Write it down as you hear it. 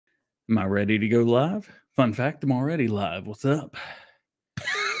Am I ready to go live? Fun fact, I'm already live. What's up?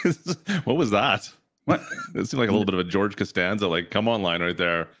 What was that? What? It seemed like a little bit of a George Costanza, like, come online right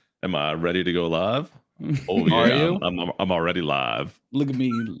there. Am I ready to go live? Oh, yeah. Are you? I'm already live. Look at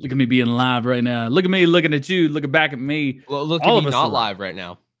me being live right now. Look at me looking at you, looking back at me. Well, look All at of me us not are live right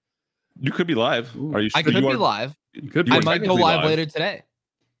now. You could be live. Ooh. Are you sure I could you be are live. You could You be. I are might go technically live live. later today.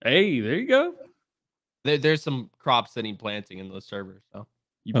 Hey, there you go. There's some crops that need planting in those servers. So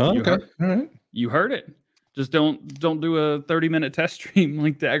You, Oh, you okay. heard, All right. you heard it. Just don't do a 30-minute test stream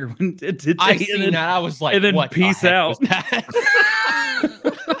like Daggerman did today. I and seen then- that. I was like, and then what the peace heck out. was that?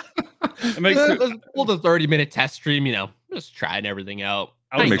 It makes it- Let's pull the 30-minute test stream, you know, just trying everything out.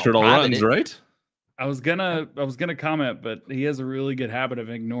 I was Make sure it all private runs, right? I was gonna comment, but he has a really good habit of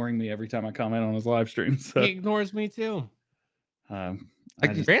ignoring me every time I comment on his live stream. So He ignores me too. I I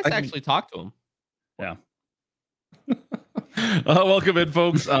just, Grant's I can- actually talked to him. yeah. Welcome in,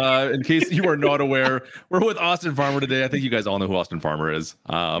 folks. In case you are not aware, we're with Austin Farmer today. I think you guys all know who Austin Farmer is.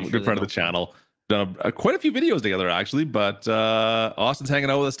 Good friend of the channel. Done quite a few videos together, actually. But Austin's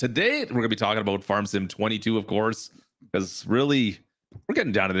hanging out with us today. We're going to be talking about Farm Sim 22, of course, because really, we're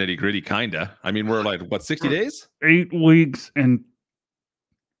getting down to the nitty gritty, kind of. I mean, we're like, what, 60 days? 8 weeks and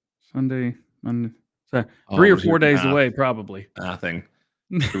Sunday, Monday, so 3 or 4 days away, probably. Nothing.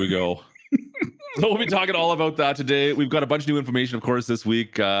 Here we go. So we'll be talking all about that today. We've got a bunch of new information, of course, this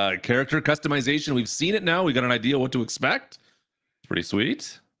week. Character customization. We've seen it now. We got an idea what to expect. It's pretty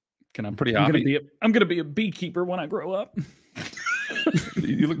sweet. I'm pretty I'm happy. gonna be a beekeeper when I grow up.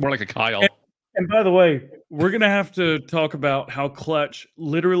 You look more like a Kyle. And by the way, we're gonna have to talk about how Klutch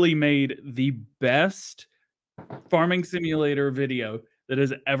literally made the best farming simulator video that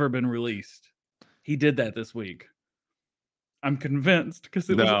has ever been released. He did that this week. I'm convinced because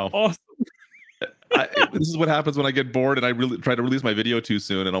it was awesome. This is what happens when I get bored and I really try to release my video too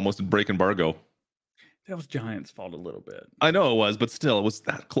soon and almost break embargo. That was Giant's fault a little bit. I know it was, but still, it was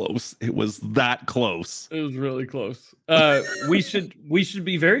that close. It was that close. It was really close. We should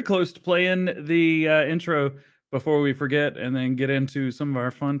be very close to playing the intro before we forget, and then get into some of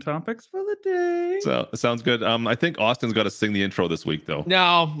our fun topics for the day. So it sounds good. I think Austin's got to sing the intro this week, though.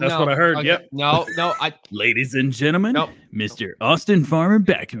 No, That's what I heard. Okay. Yep. No. Ladies and gentlemen, Nope. Mr. Austin Farmer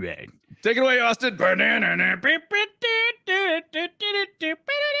Baccarat. Take it away, Austin. Sing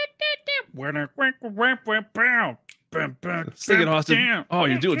it, Austin. Oh,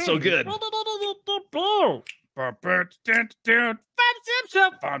 you're doing so good. Farm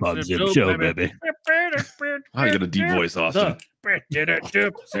Sim Show, baby. Oh, you got a deep voice, Austin.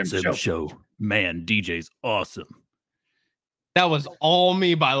 Sim Show. Man, DJ's awesome. That was all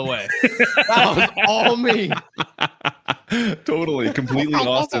me, by the way. That was all me. Totally, completely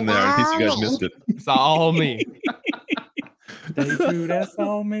Austin there, in case you guys missed it. It's all me. That's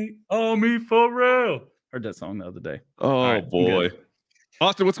all me. All me for real. Heard that song the other day. Oh, right, I'm boy. good.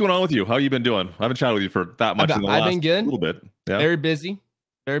 Austin, what's going on with you? How you been doing? I haven't chatted with you for that much in the I've last been good. little bit. Yeah. Very busy.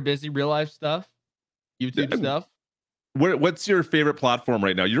 Real life stuff. YouTube Yeah. stuff. What's your favorite platform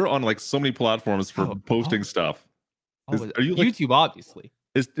right now? You're on like so many platforms for posting stuff. Are you like, YouTube, obviously.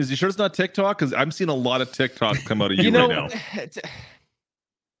 Is you sure it's not TikTok? Because I'm seeing a lot of TikTok come out of you, You know, right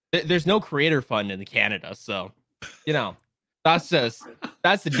now. there's no creator fund in Canada, so you know that's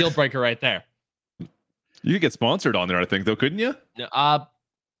the deal breaker right there. You could get sponsored on there, I think, though, couldn't you?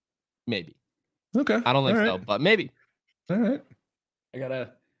 Maybe. Okay. I don't think All so, right. but maybe. All right. I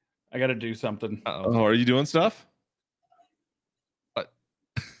gotta do something. Oh, are you doing stuff?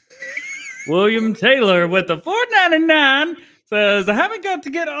 William Taylor with the $4.99 says, I haven't got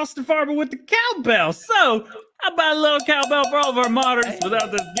to get Austin Farmer with the cowbell, so I'll buy a little cowbell for all of our modders.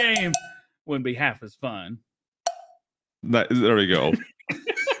 Without this game, wouldn't be half as fun. There we go.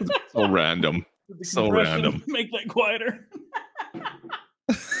 So random. So random. Make that quieter.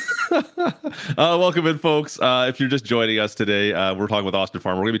 Welcome in, folks. If you're just joining us today, we're talking with Austin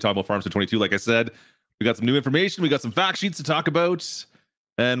Farmer. We're going to be talking about Farm Sim 22. Like I said, we got some new information. We got some fact sheets to talk about.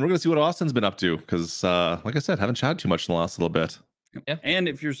 And we're going to see what Austin's been up to. Because, like I said, haven't chatted too much in the last little bit. Yeah. And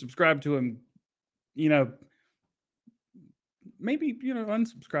if you're subscribed to him, you know, maybe, you know,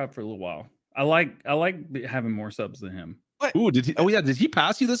 unsubscribe for a little while. I like having more subs than him. What? Ooh, did he? Oh, yeah. Did he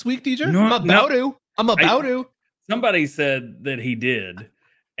pass you this week, DJ? No, I'm about to. I'm about to. Somebody said that he did.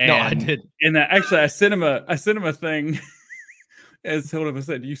 And, No, I didn't. And actually, I sent him a thing. As told him, I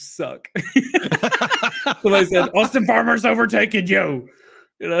said, "You suck." Somebody said, "Austin Farmer's overtaken you,"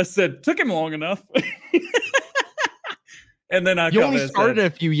 and I said, "Took him long enough." And then You only started a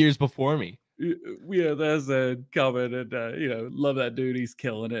few years before me. Yeah, that's a comment, and love that dude. He's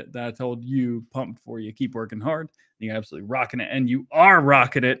killing it. That I told you, pumped for you. Keep working hard. You're absolutely rocking it, and you are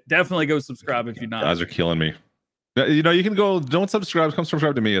rocking it. Definitely go subscribe if you're not. You guys are killing me. You can go. Don't subscribe. Come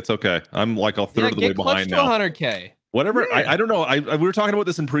subscribe to me. It's okay. I'm like a third of the way behind now. 100K. Whatever. Yeah. I don't know. We were talking about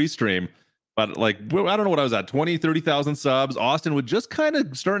this in pre-stream, but like I don't know what I was at. 20, 30,000 subs. Austin was just kind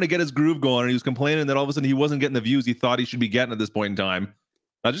of starting to get his groove going, and he was complaining that all of a sudden he wasn't getting the views he thought he should be getting at this point in time.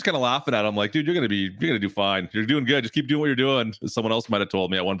 I was just kind of laughing at him, like, dude, you're gonna do fine. You're doing good. Just keep doing what you're doing. Someone else might have told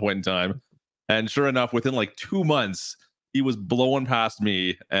me at one point in time. And sure enough, within like 2 months, he was blowing past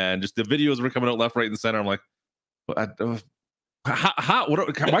me, and just the videos were coming out left, right, and center. I'm like, why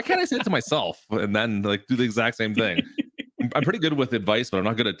can't I say it to myself and then like do the exact same thing? I'm pretty good with advice, but I'm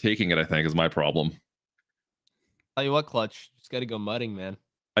not good at taking it, I think, is my problem. Tell you what, Klutch, just gotta go mudding, man.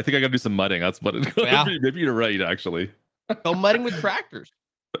 I think I gotta do some mudding. That's what it yeah. Maybe you're right, actually. Go mudding with tractors.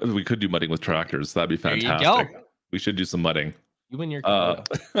 We could do mudding with tractors. That'd be fantastic. There you go. We should do some mudding. You and your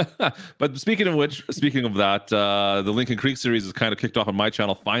but speaking of that, the Lincoln Creek series is kind of kicked off on my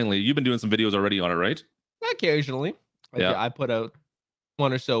channel finally. You've been doing some videos already on it, right? Occasionally. Yeah. I put out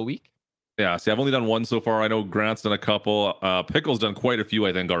one or so a week. Yeah, see, I've only done one so far. I know Grant's done a couple. Pickle's done quite a few,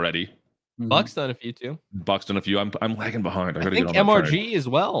 I think, already. Buck's done a few too. Buck's done a few. I'm lagging behind. I think MRG as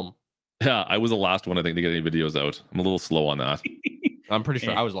well. Yeah, I was the last one, I think, to get any videos out. I'm a little slow on that. I'm pretty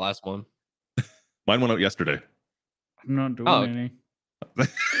sure I was the last one. Mine went out yesterday. I'm not doing any.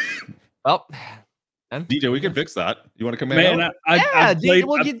 Well, DJ, we can fix that. You want to come in? Man,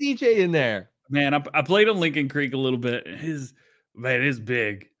 we'll get DJ in there. Man, I played on Lincoln Creek a little bit. It is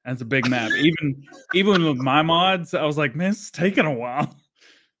big. That's a big map. Even with my mods, I was like, man, it's taking a while.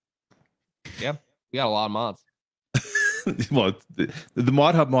 Yeah, we got a lot of mods. Well, the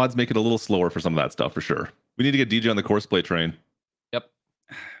mod hub mods make it a little slower for some of that stuff for sure. We need to get DJ on the Courseplay train. Yep.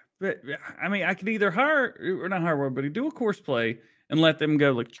 But I mean, I could either do a Courseplay and let them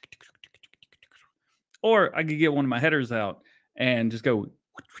go like, or I could get one of my headers out and just go.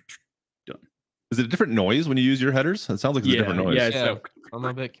 Done. Is it a different noise when you use your headers? It sounds like it's a different noise. Yeah. So I'm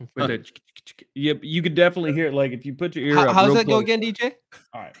a bit confused. Yep, you could definitely hear it. Like if you put your ear up. How's that go again, DJ?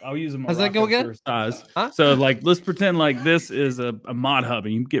 All right, I'll use them. How's that go again? Size. Huh? So like, let's pretend like this is a mod hub,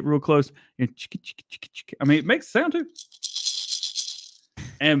 and you get real close. And I mean, it makes sound too.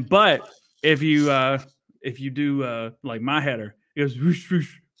 But if you do like my header, it goes whoosh,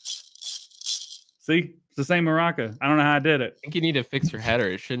 whoosh. See, it's the same maraca. I don't know how I did it. I think you need to fix your header.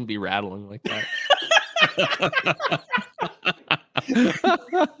 It shouldn't be rattling like that.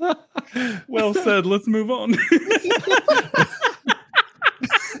 Well said. Let's move on.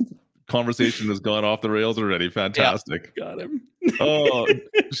 Conversation has gone off the rails already. Fantastic. Got him. Oh,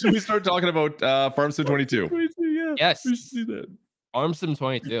 should we start talking about Farm Sim 22? Yeah. Yes. We should see that. Farm Sim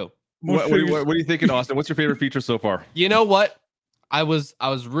 22. What are you thinking, Austin? What's your favorite feature so far? You know what? I was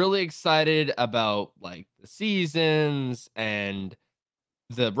really excited about like the seasons and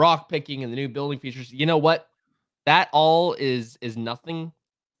the rock picking and the new building features. You know what? That all is nothing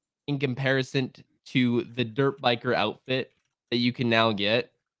in comparison to the dirt biker outfit that you can now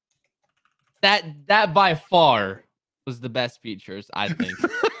get. That by far was the best features, I think.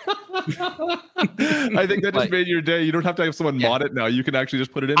 I think that just made your day. You don't have to have someone mod it now. You can actually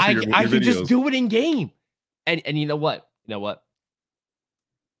just put it in for your videos. I can just do it in game. And you know what?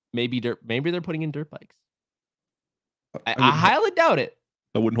 Maybe they're putting in dirt bikes. I highly doubt it.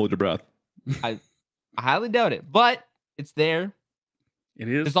 I wouldn't hold your breath. I highly doubt it, but it's there. It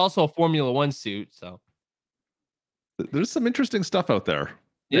is. There's also a Formula One suit, so there's some interesting stuff out there.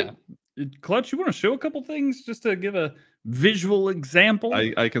 Yeah. Klutch, you want to show a couple things just to give a visual example?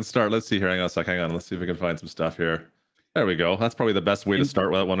 I can start. Let's see here. Hang on a sec. Hang on. Let's see if we can find some stuff here. There we go. That's probably the best way to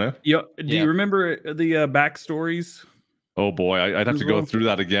start with that one. Yeah. Do you remember the backstories? Oh boy, I'd have to go through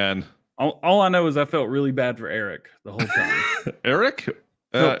that again. All I know is I felt really bad for Eric the whole time. Eric?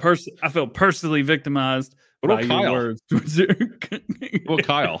 I felt personally victimized. What about by Kyle? Your words. Well,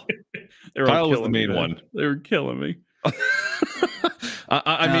 Kyle. Kyle was the main one. They were killing me.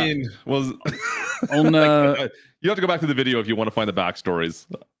 I mean, was on you have to go back to the video if you want to find the backstories.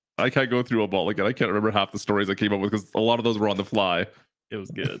 I can't go through them all again. I can't remember half the stories I came up with because a lot of those were on the fly. It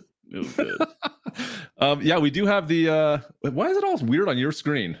was good. It was good. Yeah, we do have the. Why is it all weird on your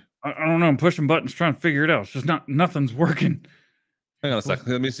screen? I don't know. I'm pushing buttons trying to figure it out. It's just nothing's working. Hang on a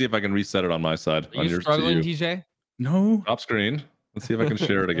second. Let me see if I can reset it on my side. Are you struggling, DJ? No. Top screen. Let's see if I can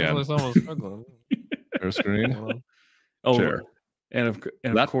share it again. Share screen. Oh, share. And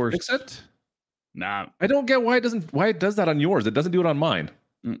of course, fix it. Nah, I don't get why it does that on yours. It doesn't do it on mine.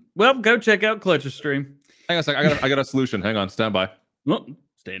 Well, go check out Klutch's stream. Hang on a second. I got a solution. Hang on. Stand by. Well,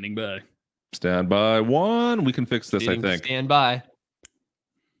 standing by. Stand by 1. We can fix this, I think. Stand by.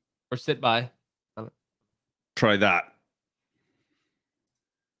 Or sit by. Try that.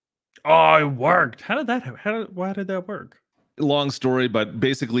 Oh, it worked. Why did that work? Long story, but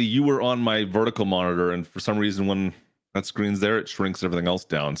basically you were on my vertical monitor, and for some reason when that screen's there, it shrinks everything else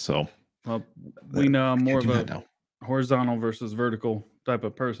down. So well, we know I'm more of a horizontal versus vertical type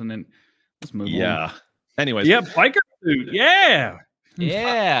of person, and let's move on. Anyways. Yeah, biker suit. Yeah.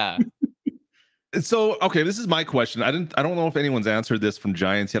 Yeah. So okay, this is my question. I don't know if anyone's answered this from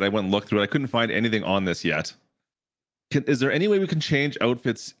Giants yet. I went and looked through it. I couldn't find anything on this yet. Is there any way we can change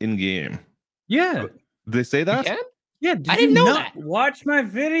outfits in game? Yeah. Did they say that? Yeah, I didn't know that. Watch my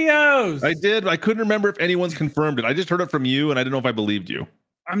videos. I did. I couldn't remember if anyone's confirmed it. I just heard it from you, and I didn't know if I believed you.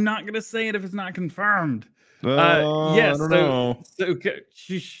 I'm not gonna say it if it's not confirmed. Yes. I don't know. So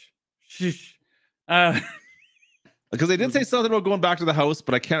shush. Because they did say something about going back to the house,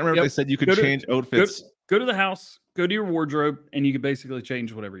 but I can't remember if they said you could change outfits. Go to the house, go to your wardrobe, and you can basically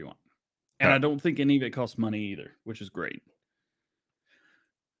change whatever you want. And I don't think any of it costs money either, which is great.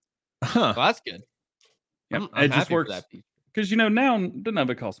 Huh. Well, that's good. Yep. It just works because now none of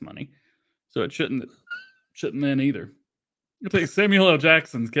it costs money, so it shouldn't then either. I think Samuel L.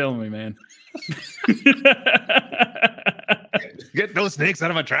 Jackson's killing me, man. Get those snakes out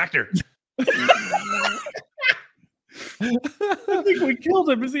of a tractor. I think we killed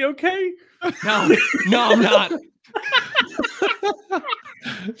him. Is he okay? No, I'm not.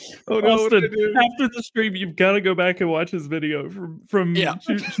 Oh no! Austin, after the stream, you've got to go back and watch his video from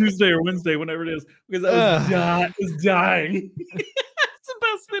Tuesday or Wednesday, whenever it is, because I was dying. It's the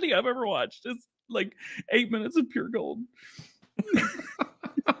best video I've ever watched. It's like 8 minutes of pure gold.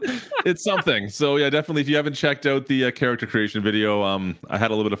 It's something. So yeah, definitely. If you haven't checked out the character creation video, I had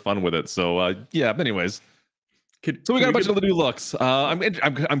a little bit of fun with it. So yeah. Anyways. So we got a bunch of other new looks.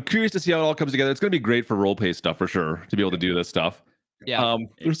 I'm curious to see how it all comes together. It's going to be great for role play stuff for sure to be able to do this stuff. Yeah.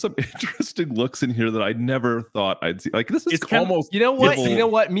 There's some interesting looks in here that I never thought I'd see. Like this is almost. You know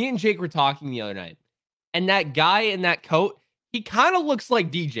what? Me and Jake were talking the other night, and that guy in that coat, he kind of looks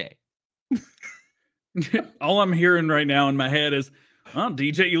like DJ. All I'm hearing right now in my head is, "Oh,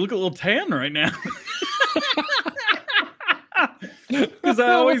 DJ, you look a little tan right now." Because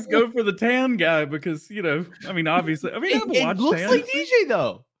I always go for the tan guy because, obviously, it looks tan. like DJ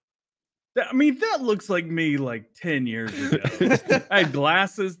though. That looks like me like 10 years ago. I had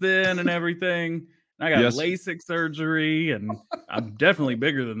glasses then and everything. I got LASIK surgery, and I'm definitely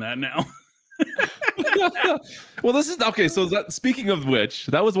bigger than that now. Well, this is okay. So speaking of which,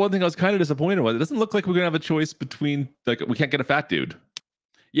 that was one thing I was kind of disappointed with. It doesn't look like we're gonna have a choice between, like, we can't get a fat dude.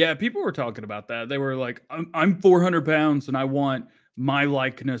 Yeah, people were talking about that. They were like, I'm 400 pounds and I want my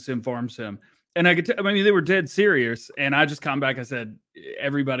likeness in Farm Sim. And they were dead serious. And I just come back, I said,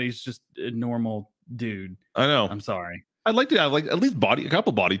 everybody's just a normal dude. I know. I'm sorry. I'd like to have like at least a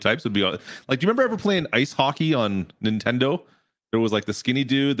couple body types would be like, do you remember ever playing ice hockey on Nintendo? There was like the skinny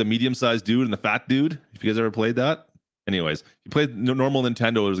dude, the medium-sized dude, and the fat dude. If you guys ever played that. Anyways, you played normal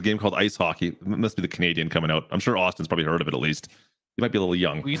Nintendo. There was a game called Ice Hockey. It must be the Canadian coming out. I'm sure Austin's probably heard of it at least. You might be a little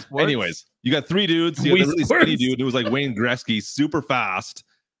young. Anyways, you got 3 dudes. You got the really skinny dude who was like Wayne Gretzky, super fast,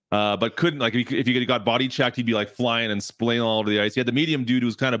 but couldn't, like, if you got body checked, he'd be like flying and splaying all over the ice. You had the medium dude who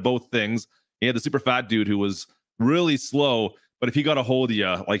was kind of both things. You had the super fat dude who was really slow, but if he got a hold of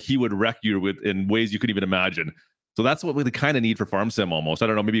you, like, he would wreck you in ways you couldn't even imagine. So that's what we kind of need for Farm Sim almost. I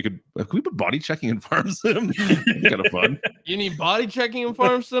don't know. Maybe could we put body checking in Farm Sim? Kind of fun. You need body checking in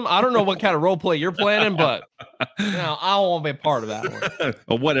Farm Sim? I don't know what kind of role play you're planning, but I don't want to be a part of that one.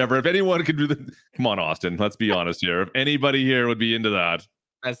 Well, whatever. If anyone could do the, come on, Austin. Let's be honest here. If anybody here would be into that,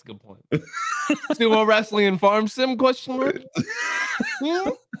 that's a good point. Sumo wrestling in Farm Sim? Question mark.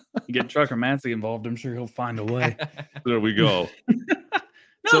 Yeah. You get Trucker Mancy involved. I'm sure he'll find a way. There we go.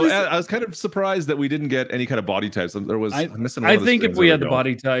 So I was kind of surprised that we didn't get any kind of body types. There was missing. I think if we had the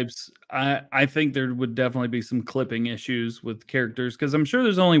body types, I think there would definitely be some clipping issues with characters, because I'm sure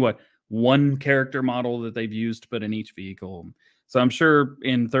there's only one character model that they've used to put in each vehicle. So I'm sure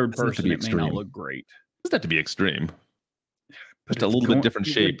in third person it may not look great. It doesn't have to be extreme. Just a little bit different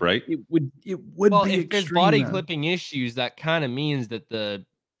shape, right? It would well, be if there's body clipping issues, that kind of means that the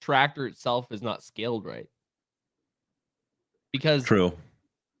tractor itself is not scaled right. Because true.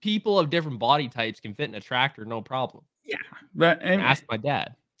 People of different body types can fit in a tractor, no problem. Yeah, but ask my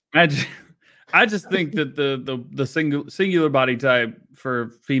dad. I just think that the singular body type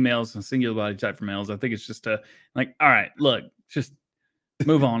for females and singular body type for males, I think it's just all right, look, just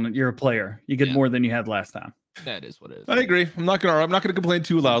move on. You're a player. You get more than you had last time. That is what it is. I agree. I'm not gonna complain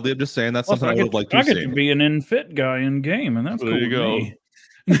too loudly. I'm just saying that's something I would like to see. I get to be an infit guy in game, and that's cool. There you go.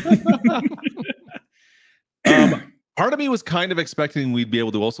 Part of me was kind of expecting we'd be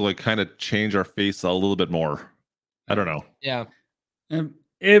able to also like kind of change our face a little bit more. I don't know. Yeah.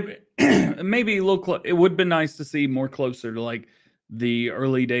 It maybe look like it would be nice to see more closer to like the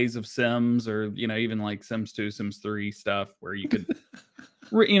early days of Sims, or even like Sims 2, Sims 3 stuff, where you could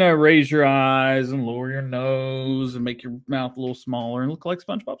raise your eyes and lower your nose and make your mouth a little smaller and look like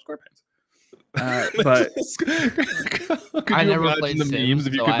SpongeBob SquarePants. But I never played the memes.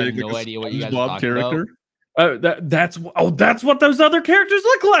 If you could make no idea what you guys are talking about. That's what those other characters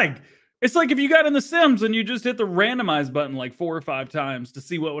look like. It's like if you got in The Sims and you just hit the randomize button like 4 or 5 times to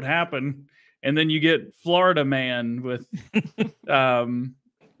see what would happen, and then you get Florida Man with oh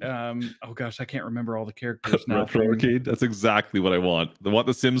gosh, I can't remember all the characters now. Retro Arcade. That's exactly what I want. I want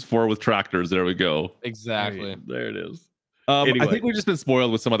The Sims 4 with tractors. There we go. Exactly. There it is. Anyway. I think we've just been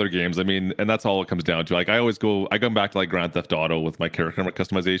spoiled with some other games. I mean, and that's all it comes down to. Like I come back to like Grand Theft Auto with my character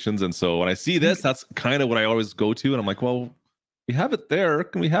customizations, and so when I see this, that's kind of what I always go to, and I'm like, well, we have it there.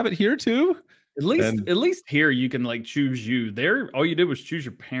 Can we have it here too? At least here you can like choose you. There, all you did was choose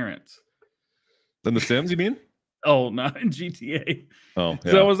your parents. In The Sims, you mean? Oh, not in GTA. Oh,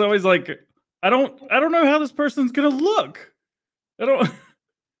 yeah. So I was always like, I don't know how this person's gonna look.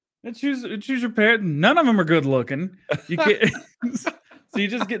 And choose your parents. None of them are good looking. You can't. So you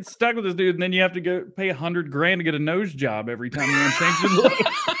just get stuck with this dude, and then you have to go pay $100,000 to get a nose job every time you want to change your look.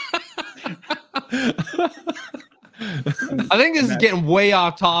 I think this is getting way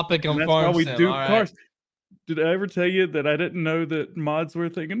off topic on Farm we Sim. do cars. Did I ever tell you that I didn't know that mods were a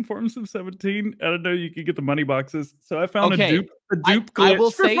thing in Farm Sim 17? I didn't know you could get the money boxes. So I found a dupe glitch. I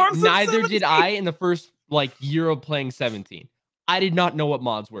will say neither 17. did I in the first year of playing 17. I did not know what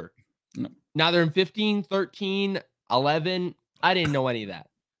mods were. No. Neither in 15, 13, 11. I didn't know any of that.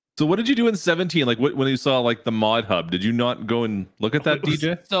 So what did you do in 17? Like when you saw like the mod hub, did you not go and look at that,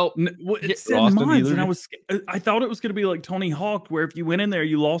 DJ? So it said mods, and I thought it was going to be like Tony Hawk, where if you went in there,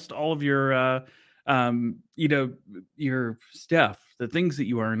 you lost all of your your stuff, the things that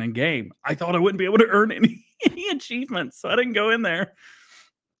you earn in game. I thought I wouldn't be able to earn any achievements, so I didn't go in there.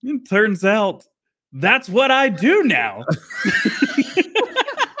 It turns out that's what I do now.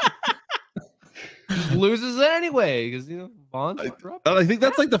 Loses it anyway because bonds. I think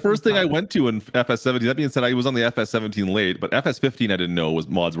that's like the first thing I went to in FS17. That being said, I was on the FS17 late, but FS15 I didn't know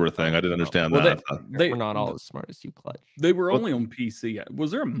mods were a thing. I didn't understand that. We're not all as smart as you, Clutch. They were only on PC.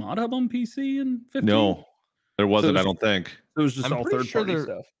 Was there a mod hub on PC in 15? No, there wasn't. I don't think it was just all third party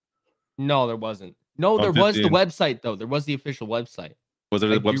stuff. No, there wasn't. No, there was the website though. There was the official website. Was there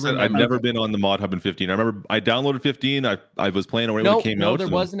the website? I've never been on the mod hub in 15. I remember I downloaded 15. I was playing when it came out. No, there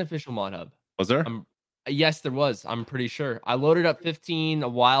was an official mod hub. Was there? Yes, there was. I'm pretty sure. I loaded up 15 a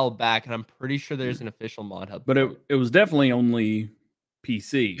while back, and I'm pretty sure there's an official mod hub. But it was definitely only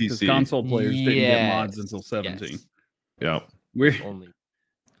PC because console players didn't get mods until 17. Yes. Yeah, we've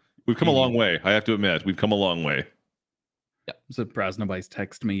come a long way. I have to admit, we've come a long way. Yeah, I'm surprised nobody's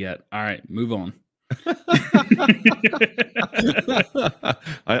texted me yet. All right, move on.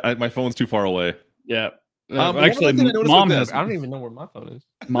 My phone's too far away. Yeah. Actually, Mom has. I don't even know where my phone is.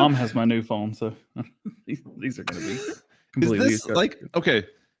 Mom has my new phone, so these are going to be completely. Is this like okay?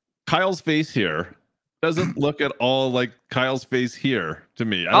 Kyle's face here doesn't look at all like Kyle's face here to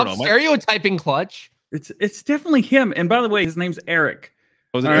me. I don't know. Stereotyping, Clutch. It's definitely him. And by the way, his name's Eric.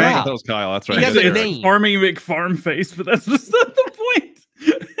 Was it Eric? I thought it was Kyle. That's right. He has a name. Farmy McFarm face, but that's just not the point.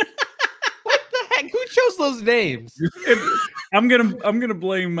 What the heck? Who chose those names? I'm gonna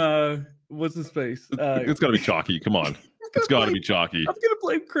blame what's his face? It's gotta be Chalky. Come on. It's gotta be Chalky. I'm gonna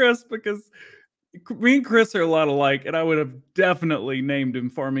blame Chris because me and Chris are a lot alike, and I would have definitely named him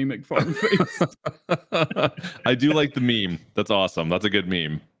Farmy McFarm face. I do like the meme. That's awesome. That's a good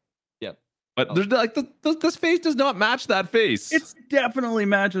meme. Yep. But there's like this face does not match that face. It definitely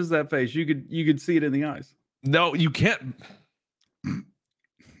matches that face. You could see it in the eyes. No, you can't.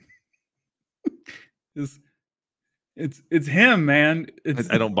 It's him, man.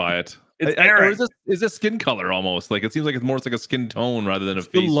 I don't buy it. It's is this skin color almost? Like it seems like it's more like a skin tone rather than a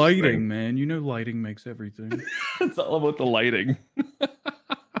face. The lighting, thing. Man. You know, lighting makes everything. It's all about the lighting.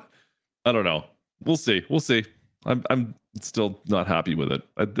 I don't know. We'll see. We'll see. I'm still not happy with it.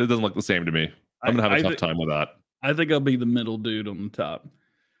 It doesn't look the same to me. I'm gonna have a tough time with that. I think I'll be the middle dude on the top.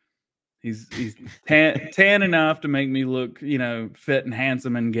 He's tan enough to make me look, fit and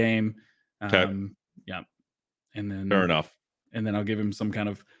handsome in game. Okay. Yeah. And then fair enough. And then I'll give him some kind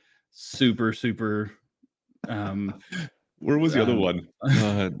of super where was the other one?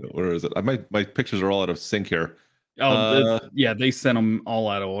 Where is it? My pictures are all out of sync here. Yeah, they sent them all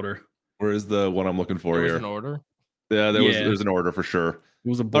out of order. Where is the one I'm looking for there here? Was an order? Yeah, there's an order for sure. It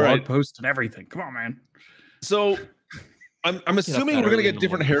was a blog right. post and everything. Come on, man. So I'm assuming we're gonna get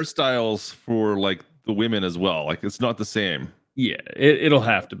different hairstyles for like the women as well. Like it's not the same. Yeah, it'll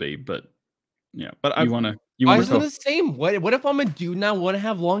have to be, but yeah. But you want to Why is it the same? What if I'm a dude and I want to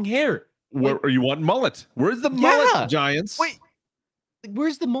have long hair? Or you want mullet? Where's the mullet, Giants? Wait,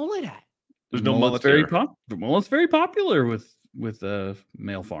 where's the mullet at? There's no mullet. Mullet's very popular with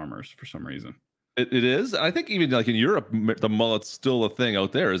male farmers for some reason. It is. I think even like in Europe, the mullet's still a thing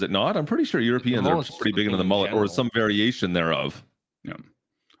out there, is it not? I'm pretty sure Europeans are pretty big into the mullet or some variation thereof. Yeah.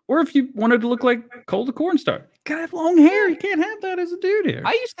 Or if you wanted to look like Cole the Cornstar, you gotta have long hair. You can't have that as a dude here.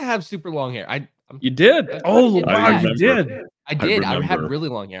 I used to have super long hair. You did? Oh, wow, you did. I did. I had really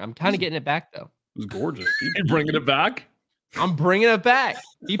long hair. I'm kind of getting it back though. It was gorgeous. You're bringing it back? I'm bringing it back.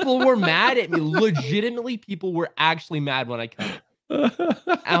 People were mad at me. Legitimately, people were actually mad when I cut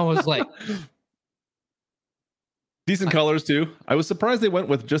it. I was like, decent colors too. I was surprised they went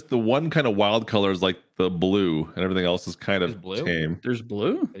with just the one kind of wild colors like the blue, and everything else is kind of tame. There's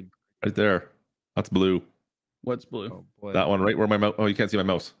blue right there. That's blue. What's blue? Oh, that one right where my mouse. Oh, you can't see my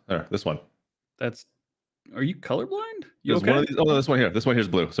mouse. There, this one. Are you colorblind? There's one of these. Oh, this one here. This one here's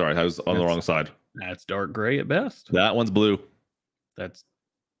blue. Sorry, I was on the wrong side. That's dark gray at best. That one's blue. That's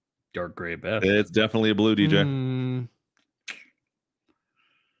dark gray at best. It's definitely a blue, DJ.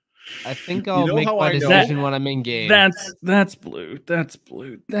 I think I'll make my decision when I'm in game. That's blue. That's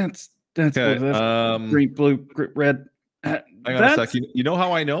blue. That's okay. blue. That's green, blue, red. Hang on a sec. You know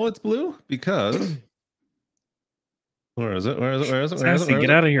how I know it's blue? Because where is it? Where is it? Where is it? Where is it? Get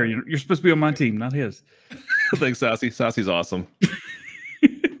out of here. You're supposed to be on my team, not his. Thanks, Sassy. Sassy's awesome.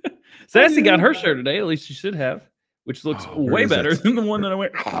 Sassy got her shirt today. At least she should have, which looks way better than the one that I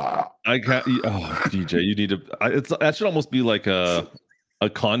went. I can't. Oh, DJ, you need to. That should almost be like a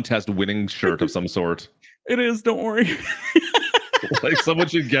contest winning shirt of some sort. It is. Don't worry. Like someone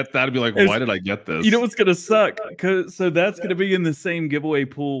should get that and be like, why did I get this? You know what's gonna suck? So that's gonna be in the same giveaway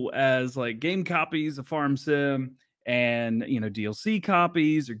pool as like game copies of Farm Sim and DLC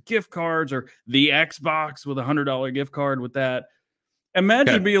copies or gift cards or the Xbox with $100 gift card with that.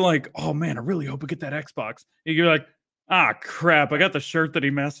 Imagine being like, oh man, I really hope I get that Xbox. And you're like, ah crap, I got the shirt that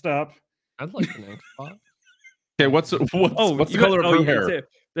he messed up. I'd like an Xbox. Okay, what's the color of her hair?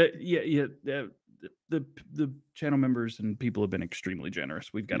 The channel members and people have been extremely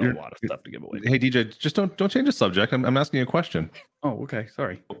generous. We've got a lot of stuff to give away. Hey DJ, just don't change the subject. I'm asking you a question. Oh, okay.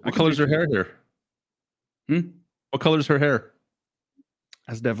 Sorry. What color is her hair here? What color is her hair?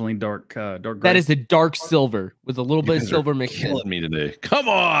 That's definitely dark gray. That is a dark silver with a little bit of silver mixed in. Killing me today. Come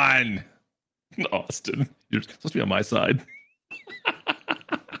on, Austin. You're supposed to be on my side.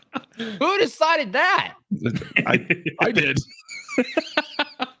 Who decided that? I did.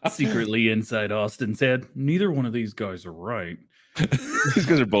 Secretly inside Austin said, neither one of these guys are right. These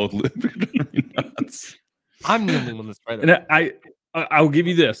guys are both nuts. I'm the only one that's right. And I'll give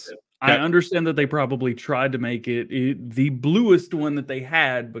you this. Okay. I understand that they probably tried to make it the bluest one that they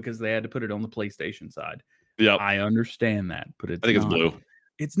had because they had to put it on the PlayStation side. Yeah, I understand that, but I think it's blue.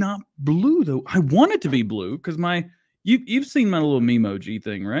 It's not blue though. I want it to be blue because you've seen my little Memoji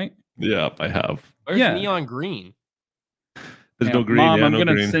thing, right? Yeah, I have. Where's neon green? There's no green. Mom, I'm no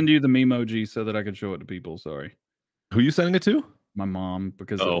gonna green. send you the Memoji so that I can show it to people. Sorry. Who are you sending it to? My mom,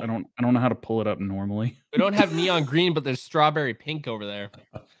 because I don't know how to pull it up normally. We don't have neon green, but there's strawberry pink over there.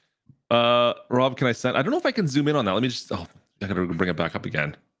 Rob, can I send? I don't know if I can zoom in on that. Let me just. I gotta bring it back up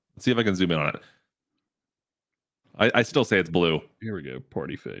again. Let's see if I can zoom in on it. I still say it's blue. Here we go.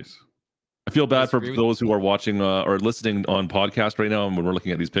 Party face. I feel bad for those who are watching or listening on podcast right now, and when we're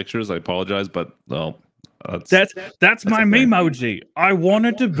looking at these pictures, I apologize, but well, that's my Memoji. I want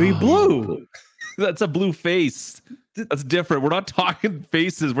it to be blue. That's a blue face. That's different. We're not talking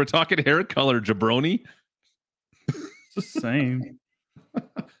faces. We're talking hair color, jabroni. It's the same.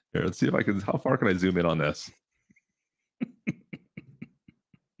 Here, let's see if I can. How far can I zoom in on this?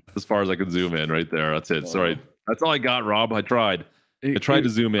 As far as I can zoom in, right there. That's it. Sorry, that's all I got, Rob. I tried. I tried to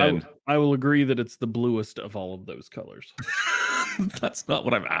zoom in. I will agree that it's the bluest of all of those colors. That's not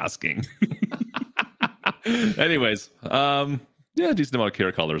what I'm asking. Anyways, yeah, decent amount of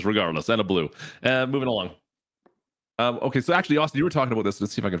hair colors, regardless, and a blue. Moving along. Okay, so actually, Austin, you were talking about this.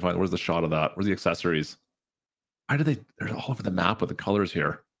 Let's see if I can find. Where's the shot of that? Where's the accessories? Why do they're all over the map with the colors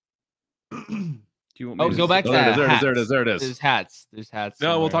here? Do you want me to go back to that. There it is. There's hats. There's hats.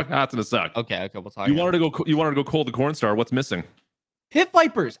 No, we'll talk hats in a sec. Okay, we'll talk. You wanted to go cold the Cornstar. What's missing? Pit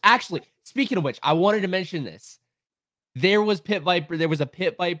Vipers. Actually, speaking of which, I wanted to mention this. There was a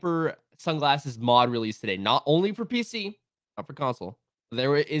Pit Viper sunglasses mod released today, not only for PC, not for console.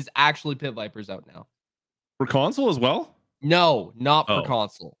 There is actually Pit Vipers out now. For console as well? No, not for Oh.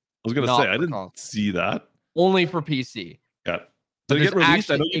 console. I was gonna Not say I for didn't console. see that. Only for PC. Yeah. Did it get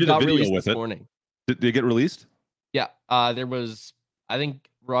released? I know you did a video with it. Morning. Did it get released? Yeah. There was, I think,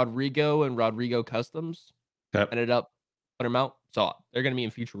 Rodrigo and Rodrigo Customs ended up putting them out. So they're gonna be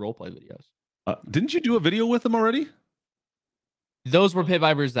in future roleplay videos. Didn't you do a video with them already? Those were pit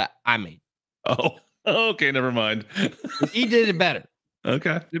vipers that I made. Oh, okay, never mind. He did it better.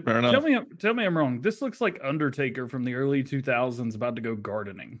 Okay, fair enough. Tell me I'm wrong. This looks like Undertaker from the early 2000s about to go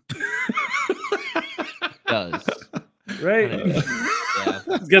gardening. It does. Right? Yeah.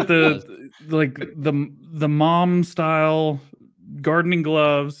 He's got the mom style gardening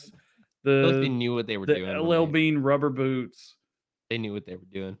gloves. They knew what they were doing. LL Bean rubber boots. They knew what they were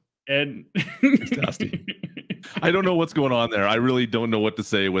doing. And It's nasty. I don't know what's going on there. I really don't know what to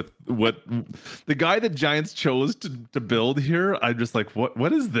say with what the guy that Giants chose to build here. I'm just like,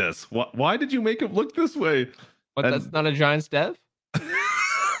 what is this? Why did you make him look this way? But that's not a Giants dev?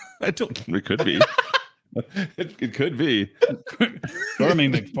 I don't. It could be. It could be. Stormy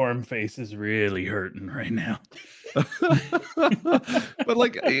McFarm face is really hurting right now. But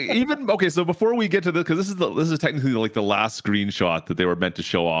like, even okay. So before we get to this, because this is technically like the last screenshot that they were meant to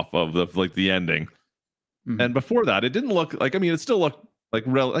show off of the ending. Mm-hmm. And before that, it didn't look like. I mean, it still looked like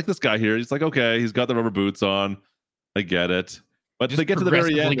this guy here. He's like, okay, he's got the rubber boots on. I get it. But they get to the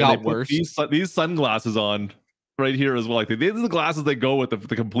very end, and they put these sunglasses on right here as well. Like these are the glasses they go with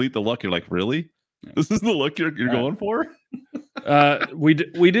to complete the look. You're like, really? This is the look you're going for?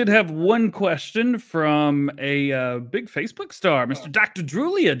 We did have one question from a big Facebook star, Mr. Dr.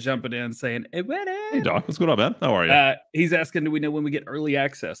 Drulia, jumping in saying, "Hey, Doc, what's going on, man? How are you?" He's asking, do we know when we get early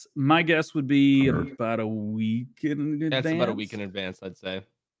access? My guess would be about a week in advance. That's about a week in advance, I'd say.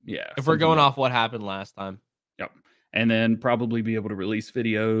 Yeah. If we're going off what happened last time. Yep. And then probably be able to release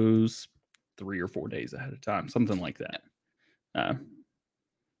videos 3 or 4 days ahead of time, something like that.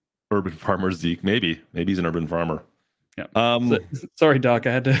 Urban farmer Zeke, maybe he's an urban farmer. Yeah. Sorry, Doc.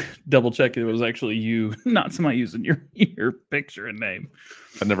 I had to double check it was actually you, not somebody using your picture and name.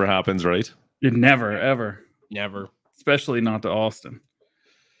 That never happens, right? It never, ever, never, especially not to Austin.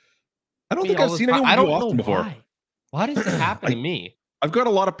 I don't think I've seen anyone do Austin before. Why does it happen to me? I've got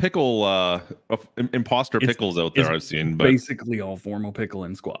a lot of pickle, imposter pickles out there. I've seen, but basically all formal pickle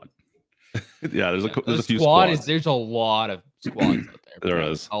in squad. Yeah, there's a few squads. There's a lot of squads out there. There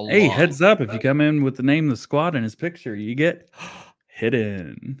is. Hey, heads up! If you come in with the name of the squad in his picture, you get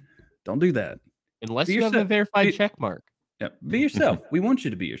hidden. Don't do that unless you have a verified check mark. Yeah, be yourself. We want you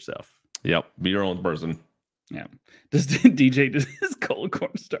to be yourself. Yep, be your own person. Yeah. Does his Cola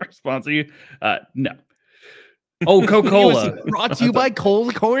Corn Star sponsor you? No. Oh, Coca-Cola. Brought to you by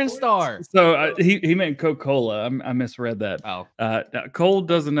Cola Corn Star. So he meant Coca-Cola. I misread that. Oh. Cole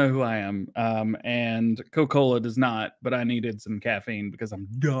doesn't know who I am, and Coca-Cola does not. But I needed some caffeine because I'm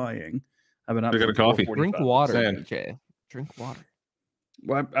dying. I've been up. Got a coffee. Drink water, DJ. Drink water.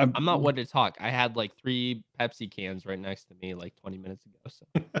 Well, I'm not one to talk. I had like 3 Pepsi cans right next to me like 20 minutes ago. So.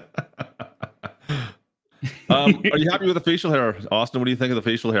 Are you happy with the facial hair, Austin? What do you think of the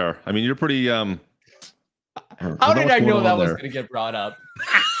facial hair? I mean, you're pretty. How did I know that was going to get brought up?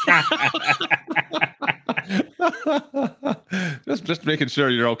 just making sure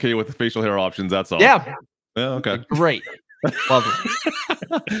you're okay with the facial hair options. That's all. Yeah. Yeah. Okay. Great. Lovely.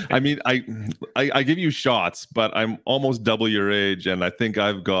 I mean, I give you shots, but I'm almost double your age, and I think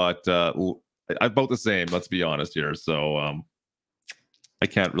I've got about the same. Let's be honest here. So I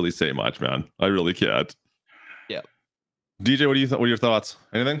can't really say much, man. I really can't. Yeah. DJ, what do you what are your thoughts?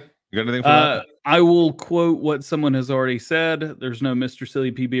 Anything? You got anything for that? I will quote what someone has already said. There's no Mr.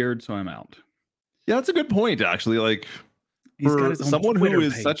 Silly P Beard, so I'm out. Yeah, that's a good point, actually. Like for someone who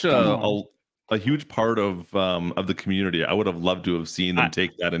is such a huge part of the community, I would have loved to have seen them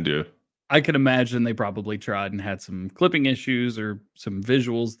take that into. I can imagine they probably tried and had some clipping issues or some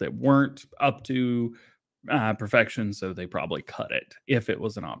visuals that weren't up to perfection, so they probably cut it if it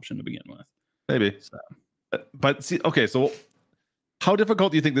was an option to begin with. Maybe. So. But see, okay, so how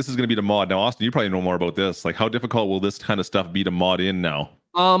difficult do you think this is going to be to mod? Now, Austin, you probably know more about this. Like, how difficult will this kind of stuff be to mod in now?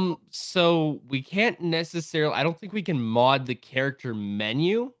 So we can't necessarily. I don't think we can mod the character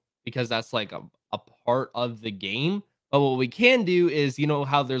menu because that's like a part of the game. But what we can do is, you know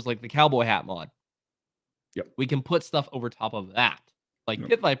how there's like the cowboy hat mod. Yep. We can put stuff over top of that, like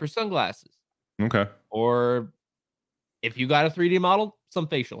Pit Viper sunglasses. Okay. Or if you got a 3D model, some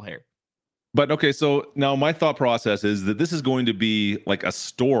facial hair. But okay, so now my thought process is that this is going to be like a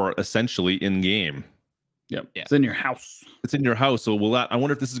store essentially in game. Yep. Yeah. It's in your house. It's in your house. So will that? I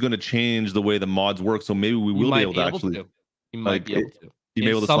wonder if this is going to change the way the mods work. So maybe we will be able to actually. You might be able to. You may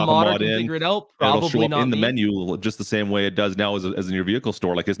be able to some slap a modder mod can in. figure it out. It'll show Probably up not in the me. menu just the same way it does now as in your vehicle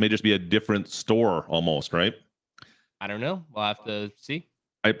store. Like this may just be a different store almost, right? I don't know. We'll have to see.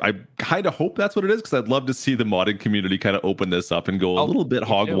 I kind of hope that's what it is because I'd love to see the modding community kind of open this up and go a little bit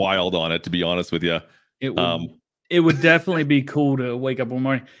hog wild on it. To be honest with you, it would definitely be cool to wake up one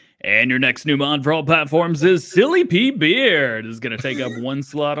morning and your next new mod for all platforms is Silly P Beard. It's going to take up one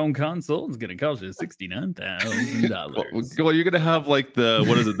slot on console. It's going to cost you $69,000. Well, you're gonna have like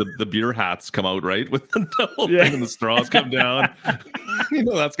the beer hats come out, right? With the whole thing and the straws come down. You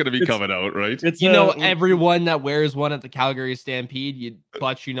know that's gonna be coming out, right? It's everyone that wears one at the Calgary Stampede.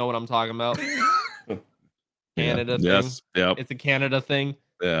 Clutch, you know what I'm talking about. Canada thing. Yes. Yeah. It's a Canada thing.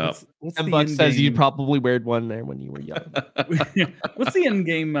 Yeah. What's and the Buck says you probably weared one there when you were young. What's the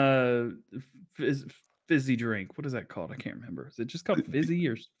in-game fizzy drink? What is that called? I can't remember. Is it just called Fizzy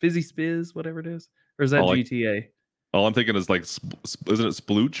or Fizzy Spiz, whatever it is? Or is that GTA? All I'm thinking is like, isn't it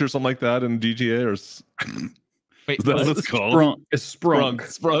Splooch or something like that in GTA? Or wait, is that what it's called? It's Sprunk.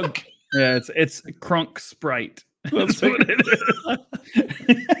 Sprunk. Yeah, it's Crunk Sprite. That's what it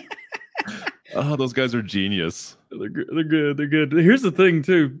is. Oh, those guys are genius. They're good. They're good. They're good. Here's the thing,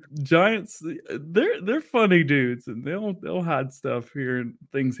 too. Giants, they're funny dudes, and they'll hide stuff here and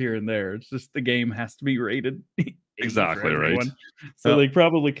things here and there. It's just the game has to be rated. Exactly right. So they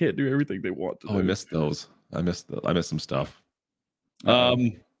probably can't do everything they want to. Oh, I missed those. I missed some stuff.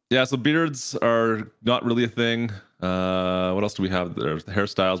 Yeah. So beards are not really a thing. What else do we have? There's the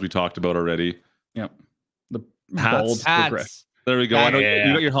hairstyles we talked about already. Yep. The hats. Hats. There we go. I know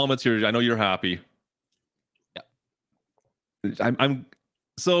you got your helmets here. I know you're happy. Yeah. I'm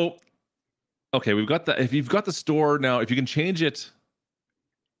so okay. We've got if you've got the store now, if you can change it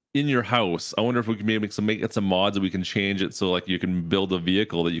in your house, I wonder if we can maybe get some mods that we can change it so like you can build a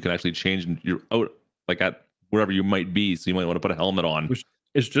vehicle that you can actually change your out like at wherever you might be. So you might want to put a helmet on.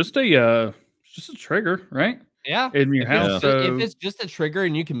 It's just a trigger, right? Yeah. In your house. If it's just a trigger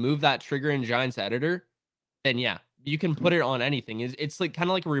and you can move that trigger in Giants Editor, then yeah. You can put it on anything. It's like kind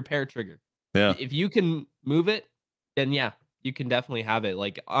of like a repair trigger. Yeah. If you can move it, then yeah, you can definitely have it.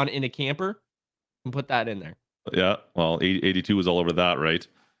 Like in a camper, you can put that in there. Yeah. Well, 82 was all over that, right?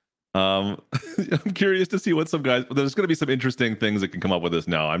 I'm curious to see what some guys. There's going to be some interesting things that can come up with this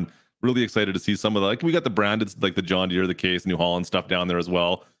now. I'm really excited to see some of the like we got the branded like the John Deere, the Case, New Holland stuff down there as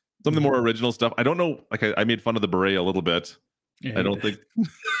well. Some of the more original stuff. I don't know. Like I made fun of the beret a little bit. Yeah, I don't think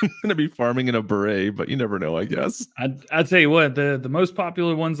I'm gonna be farming in a beret, but you never know, I guess. I'd tell you what, the most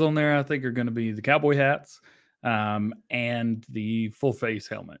popular ones on there, I think, are going to be the cowboy hats, and the full face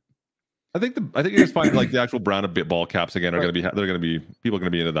helmet. I think you just find like the actual brown and bit ball caps again are going to be people are going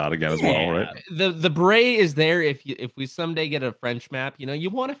to be into that again as well, right? The beret is there if we someday get a French map, you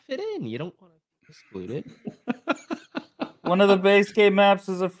want to fit in, you don't want to exclude it. One of the base game maps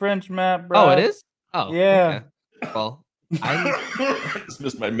is a French map, bro. Oh, it is? Oh, yeah. Okay. Well. I just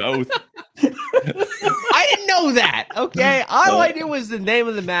missed my mouth. I didn't know that. Okay, all I knew was the name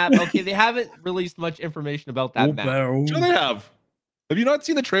of the map. Okay, they haven't released much information about that map. Sure, they have. Have you not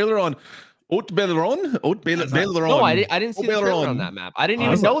seen the trailer on Haute Belleron? No, I didn't see the trailer on that map. I didn't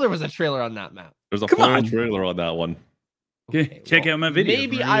even know there was a trailer on that map. There's a full trailer on that one. Okay, check out my video.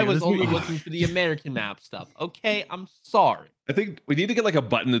 Maybe I was only looking for the American map stuff. Okay, I'm sorry. I think we need to get like a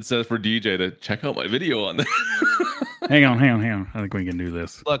button that says for DJ to check out my video on there. Hang on. I think we can do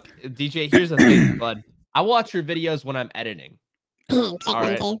this. Look, DJ, here's the thing, bud. I watch your videos when I'm editing. All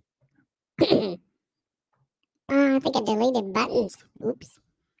right. I think I deleted buttons. Oops.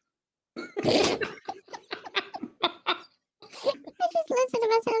 I just listened to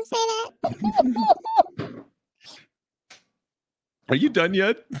myself say that. Are you done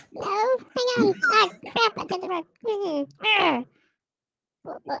yet? No, hang on. Ah, crap, I did the wrong.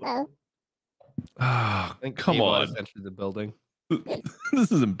 Uh-oh. Ah, come on. Entered the building.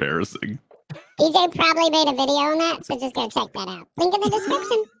 This is embarrassing. DJ probably made a video on that, so just go check that out. Link in the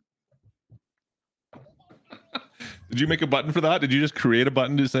description. Did you make a button for that? Did you just create a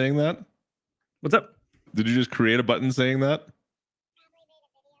button just saying that? What's up? Did you just create a button saying that?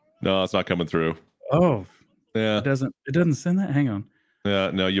 No, it's not coming through. Oh, yeah. It doesn't send that. Hang on.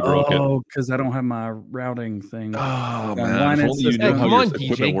 Yeah, no, you broke it. Oh, because I don't have my routing thing. Oh man, come on,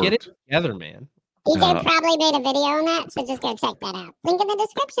 DJ, get it together, man. DJ probably made a video on that, so just go check that out. Link in the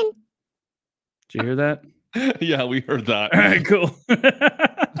description. Did you hear that? Yeah, we heard that. All right, cool.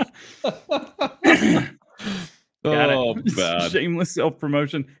 Oh, bad. Shameless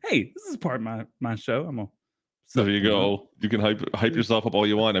self-promotion. Hey, this is part of my show. There you go. You can hype yourself up all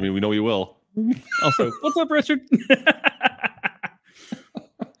you want. I mean, we know you will. Also, what's up, Richard?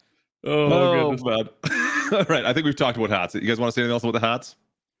 Oh, bad. Right. I think we've talked about hats. You guys want to say anything else about the hats?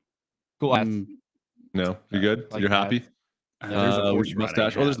 Cool hats. No, you good? Like You're happy? There's a horse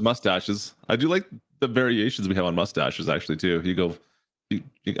mustache. riding Oh, there's hat. the mustaches. I do like the variations we have on mustaches actually too.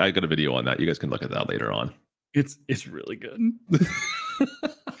 I got a video on that. You guys can look at that later on. It's really good.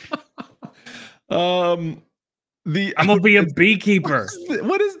 I'm gonna be a beekeeper.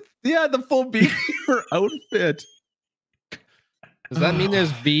 What is the full beekeeper outfit? Does that mean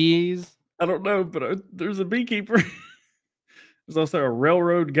there's bees? I don't know, but there's a beekeeper. There's also a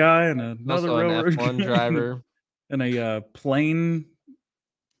railroad guy and another Also an railroad F1 guy driver. and a plane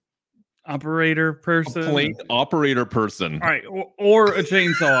operator person. Plane operator person. All right, or a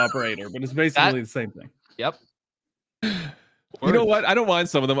chainsaw operator, but it's basically the same thing. Yep. You know what? I don't mind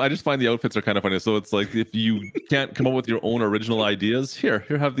some of them. I just find the outfits are kind of funny. So it's like if you can't come up with your own original ideas, here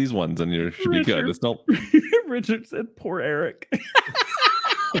have these ones, and you should be good. It's not. Richard said, "Poor Eric."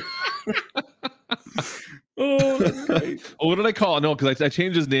 Oh, that's great. Oh, what did I call it? No, because I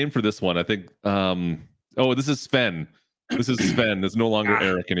changed his name for this one. I think. Oh, this is Sven. This is Sven. It's no longer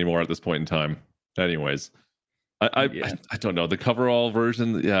Eric anymore at this point in time. Anyways. I don't know the coverall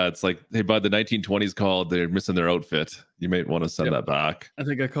version. Yeah, it's like, hey bud, the 1920s called. They're missing their outfit. You might want to send that back. I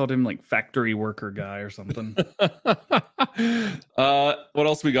think I called him like factory worker guy or something. What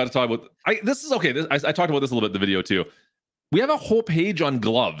else we got to talk about? This is okay. I talked about this a little bit in the video too. We have a whole page on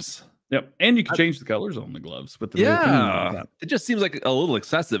gloves. Yep, and you can change the colors on the gloves with the It just seems like a little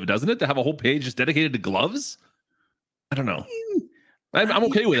excessive, doesn't it, to have a whole page just dedicated to gloves? I don't know. I'm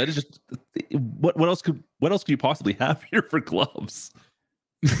okay with it. It's just what else could you possibly have here for gloves?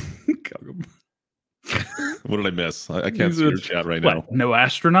 What did I miss? I can't see your chat right now. No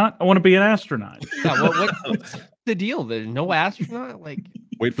astronaut? I want to be an astronaut. Yeah, what's the deal? There's no astronaut? Like,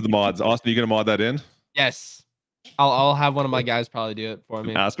 wait for the mods. Austin, you gonna mod that in? Yes. I'll have one of my guys probably do it for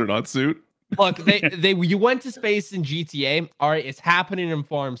me. Astronaut suit. Look, you went to space in GTA. All right, it's happening in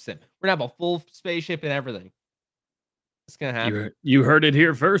Farm Sim. We're gonna have a full spaceship and everything. It's gonna happen. You heard it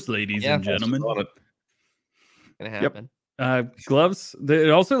here first, ladies and gentlemen. It's gonna happen. Gloves. It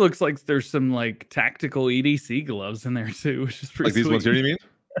also looks like there's some like tactical EDC gloves in there too, which is pretty like these sweet. ones here. You mean?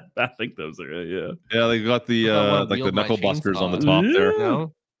 I think those are it. Yeah. Yeah, they got the like the knuckle busters on the top there.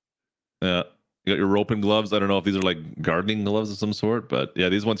 No? Yeah. You got your roping gloves. I don't know if these are like gardening gloves of some sort, but yeah,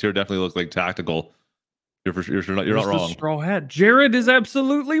 these ones here definitely look like tactical. You're not wrong. The straw hat. Jared is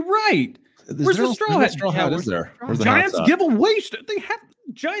absolutely right. Where's the straw hat? Straw hat is there? Where's the Giants hats at? give away.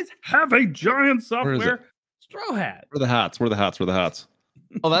 Giants have a giant software straw hat. Where are the hats? Where are the hats? Where are the hats?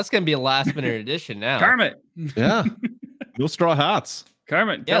 Oh, that's gonna be a last minute edition now. Kermit. Yeah. No straw hats.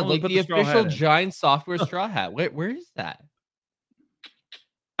 Kermit. Yeah, like the official Giant software straw hat. Where is that?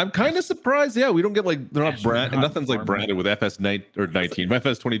 I'm kind of surprised. Yeah, we don't get like they're not branded. Nothing's like branded with FS9 or 19,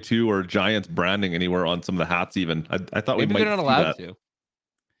 FS22 or Giants branding anywhere on some of the hats. Even I thought maybe we might. They're not allowed to.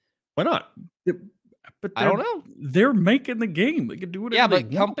 Why not? But I don't know. They're making the game. They can do whatever. Yeah, but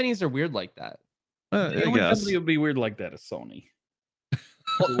they want. companies are weird like that. The only company would be weird like that is Sony.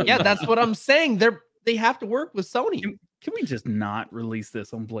 Well, yeah, that's what I'm saying. They have to work with Sony. Can we just not release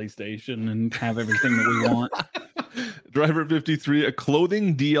this on PlayStation and have everything that we want? Driver 53, a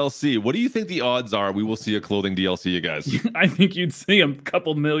clothing DLC. What do you think the odds are we will see a clothing DLC, you guys? I think you'd see a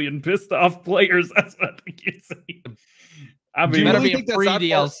couple million pissed off players. That's what I think you'd see. I mean, better be a free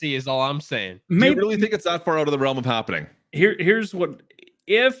DLC is all I'm saying. Do you really think it's that far out of the realm of happening? Here's what,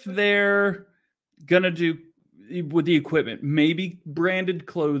 if they're gonna do with the equipment, maybe branded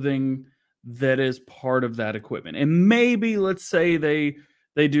clothing that is part of that equipment, and maybe let's say they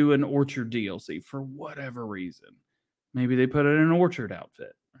do an Orchard DLC for whatever reason. Maybe they put it in an Orchard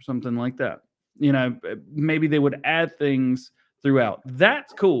outfit or something like that. You know, maybe they would add things throughout.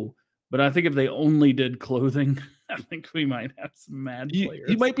 That's cool. But I think if they only did clothing, I think we might have some mad players.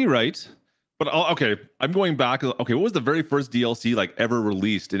 You might be right. But okay, I'm going back. Okay, what was the very first DLC like ever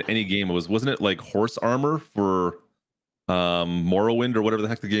released in any game? Wasn't it like horse armor for Morrowind or whatever the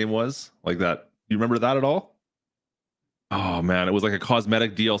heck the game was? Like that. You remember that at all? Oh man, it was like a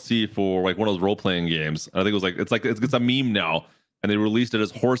cosmetic DLC for like one of those role-playing games. I think it was like it's a meme now, and they released it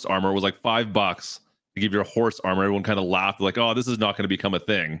as horse armor. It was like $5 to give your horse armor. Everyone kind of laughed, like, "Oh, this is not going to become a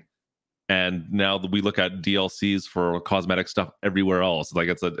thing." And now that we look at DLCs for cosmetic stuff everywhere else, like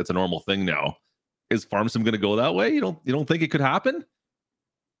it's a normal thing now. Is Farm Sim going to go that way? You don't think it could happen?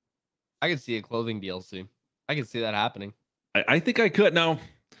 I could see a clothing DLC. I could see that happening. I think I could. Now,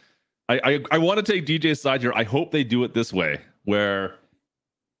 I want to take DJ's side here. I hope they do it this way, where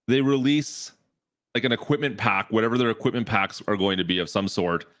they release like an equipment pack, whatever their equipment packs are going to be of some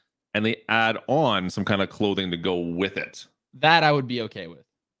sort, and they add on some kind of clothing to go with it. That I would be okay with.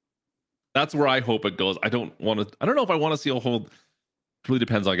 That's where I hope it goes. I don't know if I want to see a whole. It really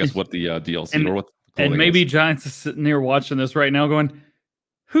depends, I guess, what the DLC or what. And maybe is. Giants is sitting there watching this right now, going,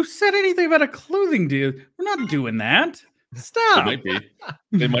 "Who said anything about a clothing deal? We're not doing that. Stop." It might be.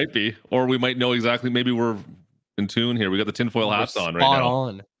 It might be, or we might know exactly. Maybe we're in tune here. We got the tinfoil hats on right now.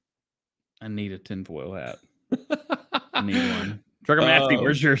 On. I need a tinfoil hat. I need one. Trucker Matthew,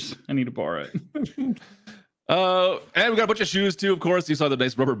 where's yours? I need to borrow it. And we got a bunch of shoes too. Of course, you saw the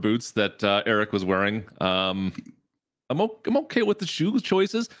nice rubber boots that Eric was wearing. I'm okay with the shoe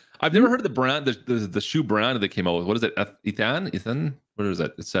choices. I've never heard of the brand, the shoe brand that came out with. What is it? Ethan? What is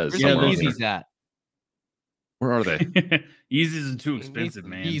it? It says. Where's the Yeezys at? Where are they? Yeezys are too expensive,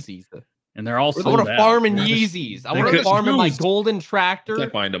 man. Yeezys. And they're all I want to farm in Yeezys. I want to farm in my golden tractor.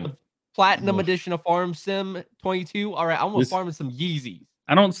 Can't find them. Platinum edition of Farm Sim 22. All right, I'm gonna farm in some Yeezys.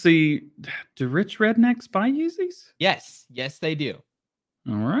 I don't see. Do rich rednecks buy Yeezys? Yes, they do.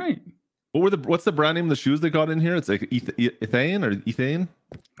 All right. What's the brand name of the shoes they got in here? It's like Ethane.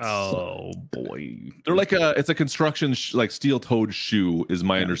 Oh boy, they're like it's a construction like steel-toed shoe, is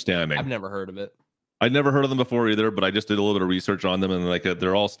my understanding. I've never heard of it. I'd never heard of them before either, but I just did a little bit of research on them, and like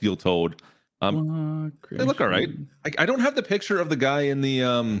they're all steel-toed. They look all right. I don't have the picture of the guy in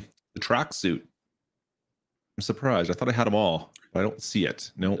the tracksuit. I'm surprised. I thought I had them all, but I don't see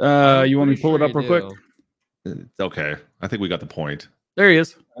it. No. You want me to pull it up real quick? It's okay. I think we got the point. There he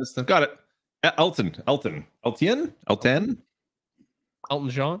is. I've got it. Elton John.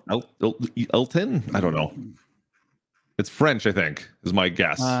 Elton. I don't know. It's French, I think, is my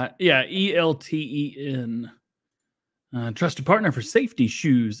guess. Yeah, ELTEN. Trusted partner for safety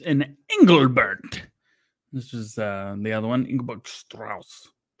shoes in Engelbert. This is the other one, Engelbert Strauss.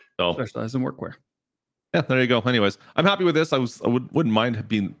 So specialized in workwear. Yeah, there you go. Anyways, I'm happy with this. I wouldn't mind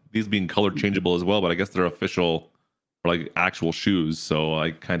these being color changeable as well, but I guess they're official, or like actual shoes, so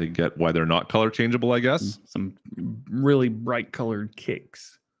I kind of get why they're not color changeable. I guess some really bright colored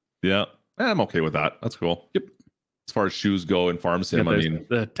kicks. Yeah, I'm okay with that. That's cool. Yep. As far as shoes go in Farm Sim, I mean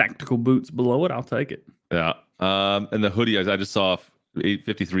the tactical boots below it, I'll take it. Yeah. And the hoodie, I just saw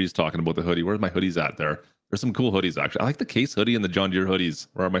 853s talking about the hoodie. Where's my hoodies at there? There's some cool hoodies actually. I like the Case hoodie and the John Deere hoodies.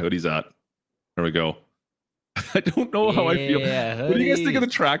 Where are my hoodies at? There we go. I don't know how I feel. Hoodies. What do you guys think of the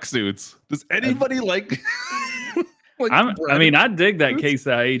tracksuits? Does anybody like? I dig that Case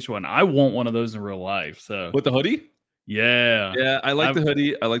IH one. I want one of those in real life. So with the hoodie? Yeah. Yeah, I like the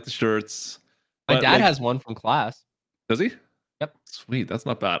hoodie. I like the shirts. My dad has one from class. Does he? Yep. Sweet. That's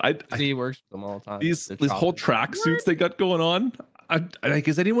not bad. He works with them all the time. These whole track suits they got going on. Like,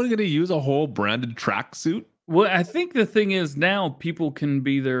 is anyone going to use a whole branded track suit? Well, I think the thing is now people can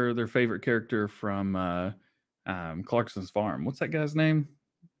be their favorite character from Clarkson's farm. What's that guy's name?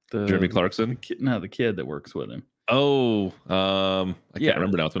 Jeremy Clarkson? The kid that works with him. Oh, I can't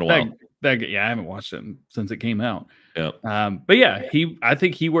remember now. It's been a while. I haven't watched it since it came out. Yeah. But yeah, I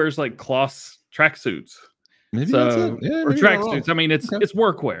think he wears like cloth tracksuits. Maybe that's it. Yeah, or tracksuits. I mean, it's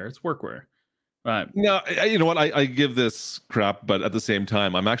workwear. It's workwear. Right. No, you know what? I give this crap, but at the same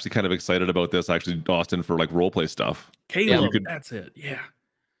time, I'm actually kind of excited about this. Actually, Austin, for like roleplay stuff. Caleb, that's it. Yeah.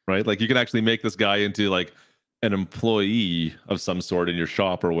 Right. Like you can actually make this guy into like an employee of some sort in your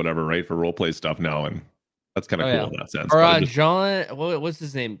shop or whatever, right? For roleplay stuff now, and that's kind of cool in that sense. Or John, what's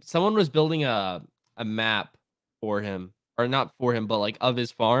his name? Someone was building a map for him, or not for him, but like of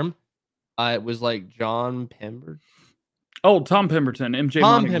his farm. It was like John Pemberton. Oh, Tom Pemberton. MJ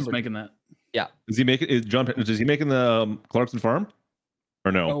Monaghan's making that. Yeah. Is he making? Is he making the Clarkson farm?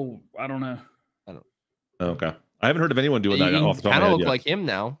 Or no? Oh, I don't know. Okay. I haven't heard of anyone doing that off the top of my head. Kind of look like him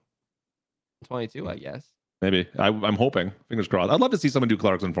now. 22, I guess. Maybe. I'm hoping. Fingers crossed. I'd love to see someone do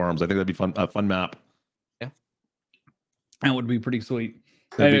Clarkson Farms. I think that'd be fun. A fun map. Yeah. That would be pretty sweet.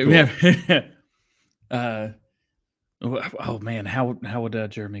 That'd be cool. Oh man, how would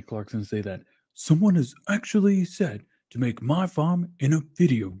Jeremy Clarkson say that? Someone has actually said to make my farm in a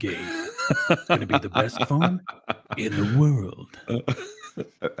video game. It's going to be the best farm in the world.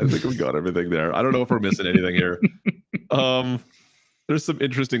 I think we got everything there. I don't know if we're missing anything here. There's some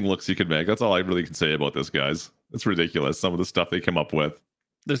interesting looks you can make. That's all I really can say about this, guys. It's ridiculous. Some of the stuff they come up with.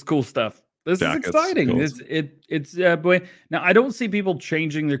 There's cool stuff. This is exciting. It's boy. Now I don't see people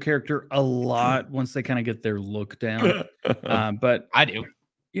changing their character a lot once they kind of get their look down. But I do.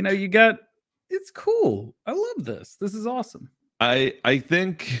 It's cool. I love this. This is awesome. I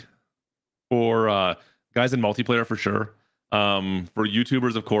think for guys in multiplayer for sure. For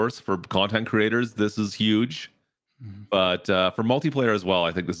YouTubers, of course, for content creators, this is huge. But for multiplayer as well,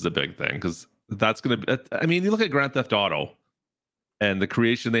 I think this is a big thing because that's going to. I mean, you look at Grand Theft Auto and the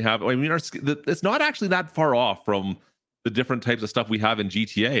creation they have. I mean, it's not actually that far off from the different types of stuff we have in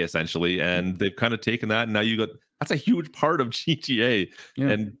GTA essentially, and they've kind of taken that, and now you got that's a huge part of GTA,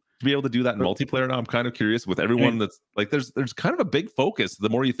 and to be able to do that in multiplayer now, I'm kind of curious with everyone that's like, there's kind of a big focus. The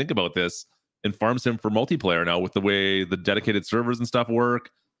more you think about this in farm sim for multiplayer now, with the way the dedicated servers and stuff work,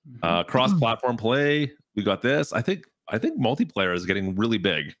 cross-platform play, we got this. I think multiplayer is getting really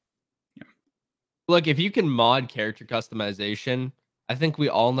big. Look, if you can mod character customization, I think we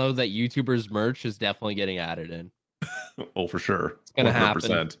all know that YouTubers merch is definitely getting added in. Oh, for sure. It's gonna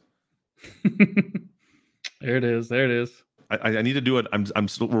happen. There it is. There it is. I need to do it. I'm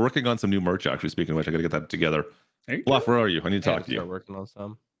still working on some new merch, actually. Speaking of which, I gotta get that together. Bluff, where are you? I need to talk to you. Working on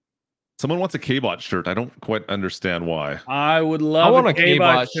some. Someone wants a K-Bot shirt. I don't quite understand why. I would love. I want a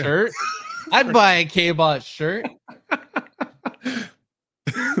K-Bot shirt. I'd buy a K-Bot shirt.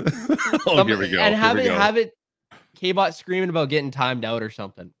 Oh, here we go. And have it K-Bot screaming about getting timed out or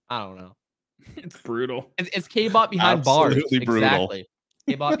something. I don't know. It's brutal. It's K-Bot behind bars. Absolutely brutal. Exactly.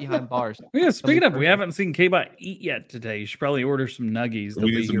 K-Bot behind bars. Yeah, speaking of, we haven't seen K-Bot eat yet today. You should probably order some nuggies.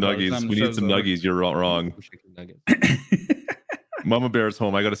 We need some nuggies. We need some nuggies. You're wrong. Mama Bear's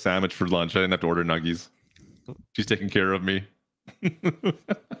home. I got a sandwich for lunch. I didn't have to order nuggies. She's taking care of me.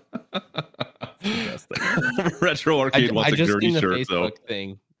 Retro Arcade wants a dirty shirt, though.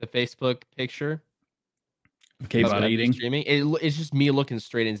 The Facebook picture. K-Bot eating. Streaming. It's just me looking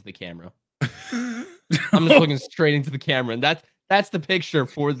straight into the camera. I'm just looking straight into the camera, and that's the picture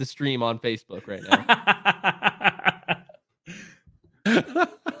for the stream on Facebook right now.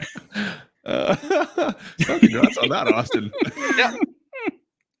 Congrats on that, Austin. Yeah.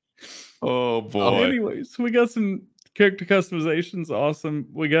 Oh boy. Anyways, we got some character customizations. Awesome.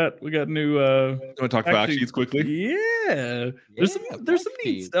 We got new. You want to talk fact sheets quickly? Yeah. There's some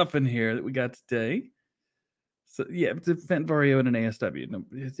neat stuff in here that we got today. So yeah, it's a Vent Vario and an ASW. No,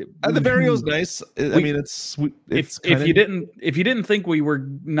 the Vario's nice. I mean, it's sweet. If you didn't think we were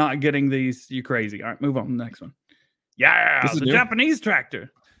not getting these, you're crazy. All right, move on to the next one. Yeah, the Japanese tractor.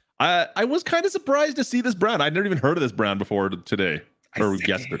 I was kind of surprised to see this brand. I'd never even heard of this brand before today, or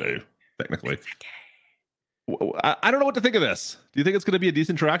yesterday, technically. I don't know what to think of this. Do you think it's going to be a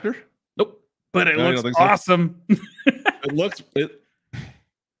decent tractor? Nope. But it looks awesome. It looks.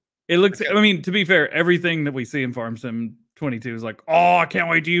 It looks. I mean, to be fair, everything that we see in Farm Sim 22 is like, oh, I can't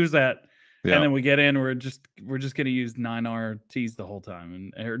wait to use that. Yeah. And then we get in, we're just going to use 9RTs the whole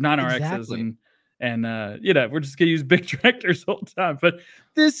time, or 9RXs, and we're just going to use big tractors the whole time. But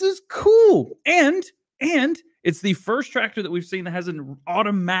this is cool, and it's the first tractor that we've seen that has an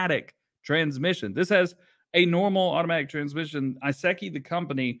automatic transmission. This has a normal automatic transmission. Iseki, the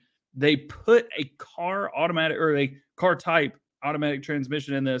company, they put a car automatic or a car type automatic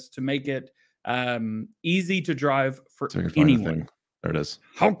transmission in this to make it easy to drive for anyone. There it is.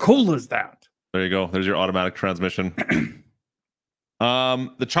 How cool is that? There you go. There's your automatic transmission.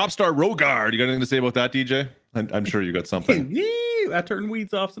 The Chopstar Rogard. You got anything to say about that, DJ? I'm sure you got something. I turned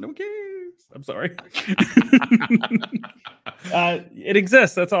weeds off, so no one cares. I'm sorry. It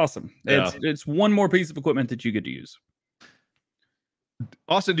exists. That's awesome. Yeah. It's one more piece of equipment that you get to use.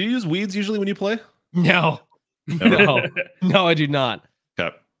 Austin, do you use weeds usually when you play? No, I do not.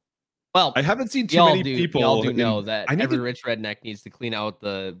 Okay. Well, I haven't seen too many people. Y'all do know that every rich redneck needs to clean out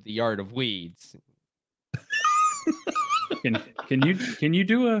the yard of weeds. Can you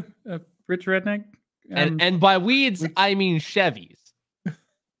do a rich redneck? And by weeds, I mean Chevys.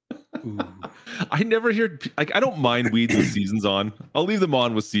 I never hear. I don't mind weeds with seasons on. I'll leave them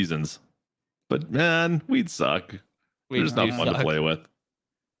on with seasons. But man, weeds suck. They're just not fun to play with.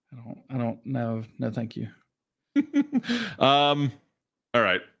 I don't know. No, thank you. All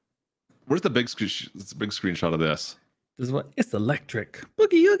right. Where's the big screenshot of this? This is what it's electric.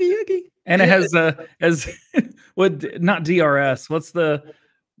 Boogie oogie oogie. And it has what, not DRS. What's the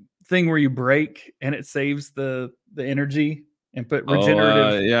thing where you brake and it saves the energy and put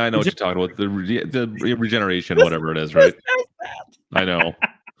regenerative? Yeah, I know what you're talking about. The regeneration, whatever it is, right? I know.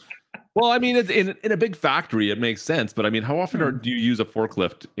 Well, I mean, in a big factory, it makes sense. But I mean, how often do you use a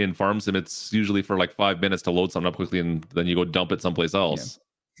forklift in Farm Sim? It's usually for like 5 minutes to load something up quickly, and then you go dump it someplace else.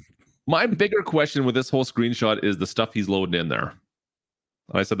 Yeah. My bigger question with this whole screenshot is the stuff he's loading in there.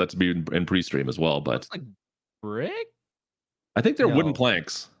 I said that to be in pre-stream as well, but like brick. I think they're wooden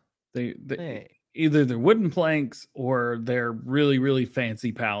planks. They either they're wooden planks or they're really, really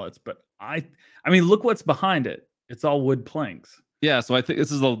fancy pallets. But I mean, look what's behind it. It's all wood planks. Yeah, so I think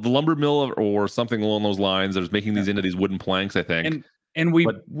this is the lumber mill or something along those lines. There's making these into these wooden planks, I think. And we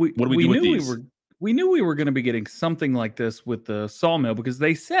what do we do with these? We knew we were going to be getting something like this with the sawmill, because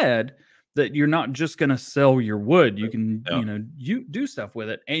they said that you're not just going to sell your wood. You can you do stuff with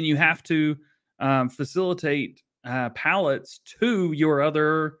it, and you have to facilitate pallets to your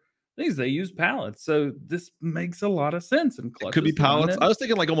other things. They use pallets, so this makes a lot of sense. And It could be pallets. I was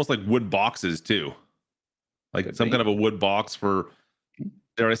thinking like almost like wood boxes too, like Could some be. kind of a wood box for,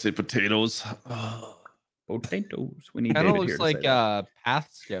 dare I say, potatoes. Potatoes. We need Kind of David here looks to say like that. path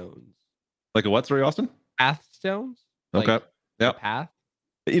stones. Like a what? Sorry, Austin. Path stones. Okay. Like Yeah. a path.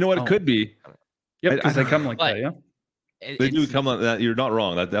 You know what Oh. it could be? Yep, because they come like But- that. Yeah. They do It's- come on that. You're not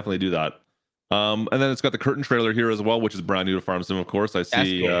wrong. That definitely do that. And then it's got the curtain trailer here as well, which is brand new to Farm Sim, of course. I That's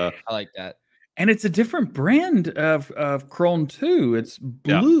see. cool. I like that. And it's a different brand of Chrome too. It's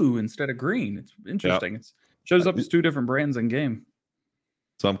blue instead of green. It's interesting. It shows up as two different brands in game.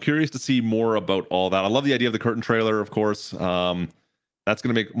 So I'm curious to see more about all that. I love the idea of the curtain trailer, of course. That's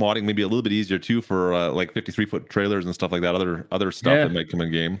going to make modding maybe a little bit easier too for like 53-foot trailers and stuff like that. Other stuff that might come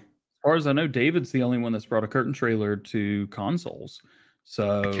in game. As far as I know, David's the only one that's brought a curtain trailer to consoles.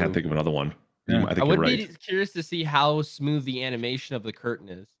 So I can't think of another one. Yeah. I think I you're would right. be curious to see how smooth the animation of the curtain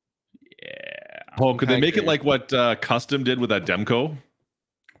is. yeah. Oh, could they kinda make it like what Custom did with that Demco?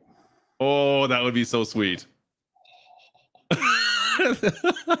 Oh, that would be so sweet.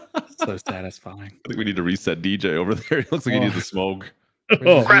 So satisfying. I think we need to reset DJ over there. He looks like he needs to smoke.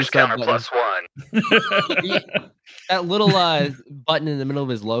 Oh. Crash counter +1. That little button in the middle of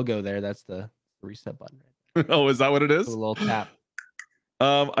his logo there, that's the reset button. Oh, is that what it is? A little tap.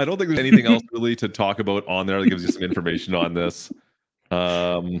 I don't think there's anything else really to talk about on there that gives you some information on this.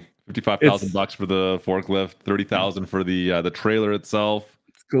 $55,000 for the forklift, 30,000 for the trailer itself.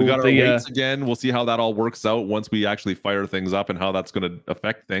 Cool. We got our weights again. We'll see how that all works out once we actually fire things up and how that's going to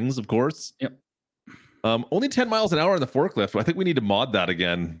affect things, of course. Yep. Only 10 miles an hour in the forklift. I think we need to mod that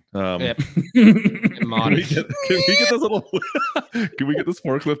again. Yep. Can Mod we it. get this little? Can we get this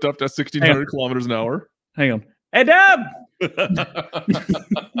forklift up to 1,600 kilometers an hour? Hang on. Hey, Deb! I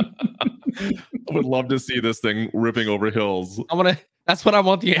would love to see this thing ripping over hills. That's what I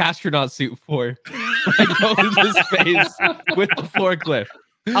want the astronaut suit for. I go into space with the forklift.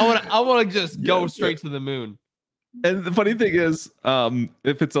 I want to just go straight to the moon. And the funny thing is,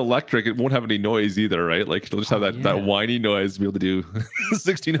 if it's electric, it won't have any noise either, right? Like it'll just have that whiny noise to be able to do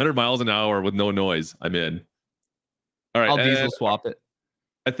 1,600 miles an hour with no noise. I'm in. All right, I'll diesel swap it.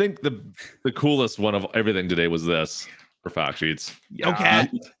 I think the coolest one of everything today was this for fact sheets. Okay.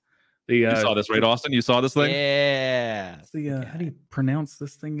 You saw this, right, Austin? You saw this thing? Yeah. How do you pronounce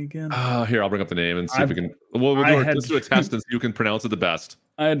this thing again? Here, I'll bring up the name and see if we can. Let's do a test and see who can pronounce it the best.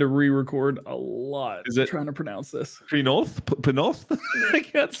 I had to re-record a lot. Is it trying to pronounce this? Prinoth? Pinoth? I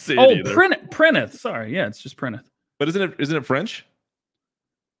can't say it either. Prenneth. Sorry, yeah, it's just Prenneth. But isn't it French?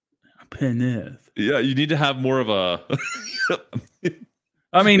 Prenneth. Yeah, you need to have more of a.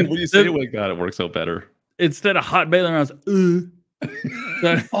 I mean, when you say it like that, it works out better. Instead of hot bailing around,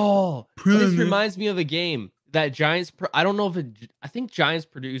 This reminds me of a game that Giants. I don't know if I think Giants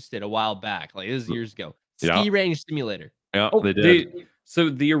produced it a while back. Like this is years ago. Ski Range Simulator. Yeah, they did. So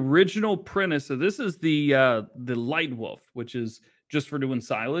the original Prentice. So this is the Light Wolf, which is just for doing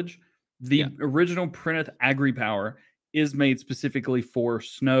silage. The original Prentice Agri Power is made specifically for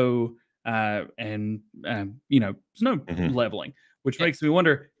snow and snow leveling, which makes me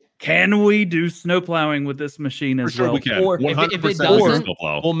wonder. Can we do snow plowing with this machine as well? We can. Or if it doesn't,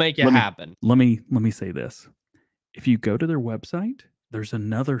 we'll make it happen. Let me say this. If you go to their website, there's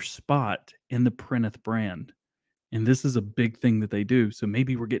another spot in the Prentice brand. And this is a big thing that they do. So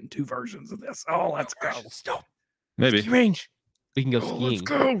maybe we're getting two versions of this. Oh, let's go. Stop. Maybe. Ski range. We can go skiing. Let's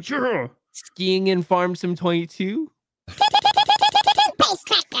go. Yeah. Skiing in Farm Sim 22. Pace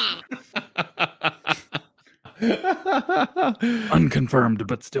tracker. Unconfirmed,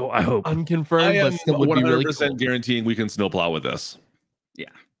 but still, I hope. Unconfirmed, I am but still would be really 100% cool. guaranteeing we can snowplow with this. Yeah.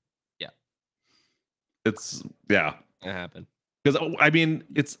 It's It happened. because I mean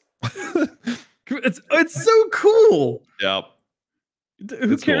it's it's so cool. yeah.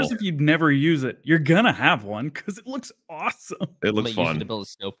 Who It's cares cool. if you'd never use it? You're gonna have one because it looks awesome. It looks I might use it fun. to build a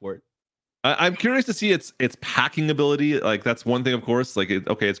snow fort. I'm curious to see its packing ability. Like that's one thing, of course. Like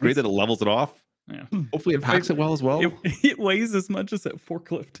it's great that it levels it off. Yeah. Hopefully it packs it well as well. It weighs as much as that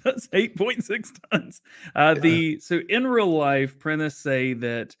forklift does, 8.6 tons. So in real life, Prentice say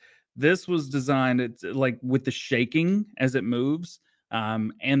that this was designed it's like with the shaking as it moves,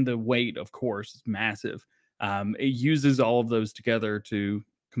 and the weight, of course, is massive. It uses all of those together to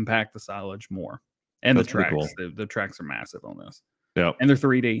compact the silage more. And That's the pretty tracks, cool. the tracks are massive on this. Yeah. And they're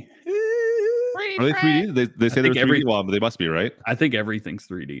 3D. Are they 3D? They say they're think 3D. Well, but they must be, right? I think everything's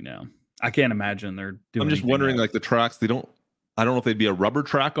 3D now. I can't imagine they're doing. I'm just anything wondering, else. like the tracks. I don't know if they'd be a rubber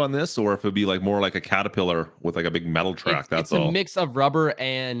track on this, or if it'd be like more like a Caterpillar with like a big metal track. That's it's all. a mix of rubber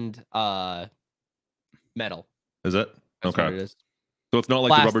and metal. Is it? That's Okay. what it is. So it's not like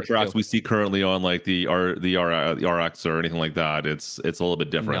the rubber Plastic, tracks too. we see currently on like the RX or anything like that. It's a little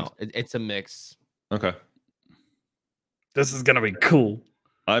bit different. No, it's a mix. Okay. This is gonna be cool.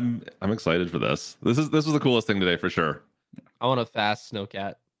 I'm excited for this. This was the coolest thing today for sure. I want a fast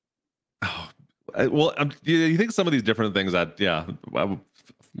snowcat. Oh, well, you think some of these different things that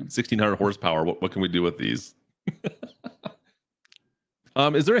 1600 horsepower. What can we do with these?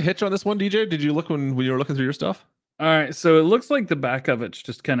 Is there a hitch on this one, DJ? Did you look when you were looking through your stuff? All right, so it looks like the back of it's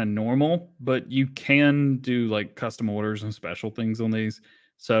just kind of normal, but you can do like custom orders and special things on these.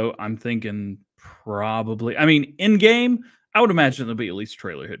 So I'm thinking probably, I mean, in game, I would imagine there'll be at least a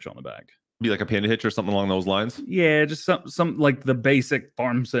trailer hitch on the back. Be like a pin hitch or something along those lines. Yeah, just some like the basic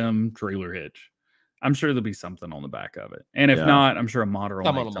farm sim trailer hitch. I'm sure there'll be something on the back of it, and if not, I'm sure a modder will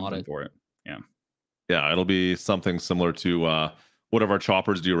Someone make will mod something it. for it. Yeah, it'll be something similar to what our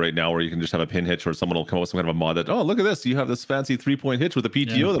choppers do right now, where you can just have a pin hitch, or someone will come up with some kind of a mod that, oh, look at this, you have this fancy 3-point hitch with a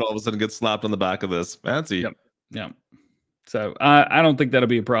PTO that all of a sudden gets slapped on the back of this. Fancy. Yep. Yeah. So I don't think that'll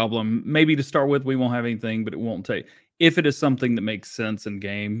be a problem. Maybe to start with, we won't have anything, but it won't take. If it is something that makes sense in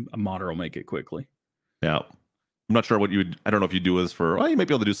game, a modder will make it quickly. Yeah. I'm not sure what you would, I don't know if you do this for, you might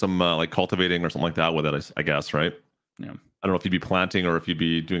be able to do some like cultivating or something like that with it, I guess, right? Yeah. I don't know if you'd be planting or if you'd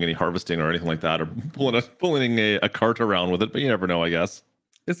be doing any harvesting or anything like that, or pulling a cart around with it, but you never know, I guess.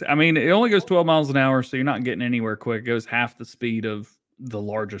 I mean, it only goes 12 miles an hour, so you're not getting anywhere quick. It goes half the speed of the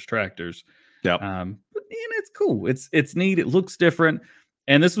largest tractors. Yeah. But and it's cool. It's neat. It looks different.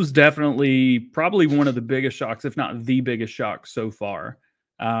 And this was definitely probably one of the biggest shocks, if not the biggest shock so far,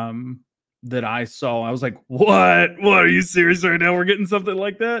 that I saw. I was like, what? What? Are you serious right now? We're getting something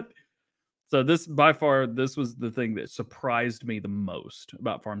like that? So this, by far, this was the thing that surprised me the most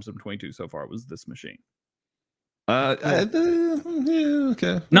about Farm Sim 22 so far, was this machine. Okay.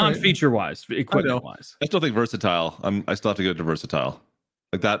 Not feature-wise, equipment-wise. I still think versatile. I still have to get it to versatile.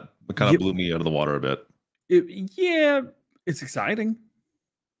 Like that kind of blew me out of the water a bit. Yeah, it's exciting.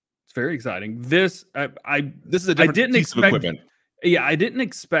 It's very exciting. This is a different piece of equipment. Yeah, I didn't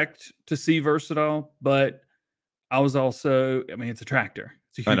expect to see versatile, but I was also, I mean, it's a tractor.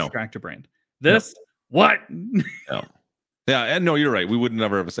 It's a huge tractor brand. This, what? Yeah, and no, you're right. We would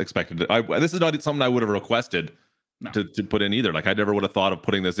never have expected it. This is not something I would have requested to put in either. Like I never would have thought of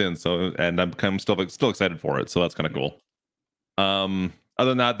putting this in. So, and I'm still excited for it. So that's kind of cool. Other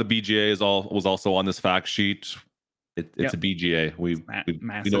than that, the BGA was also on this fact sheet. It's a BGA. We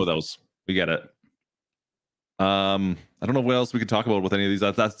know those. We get it. I don't know what else we could talk about with any of these.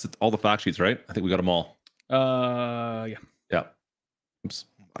 That's all the fact sheets, right? I think we got them all. Yeah. Oops,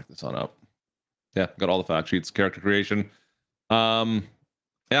 back this on up. Yeah, got all the fact sheets. Character creation.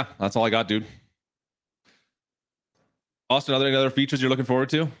 Yeah, that's all I got, dude. Austin, are there any other features you're looking forward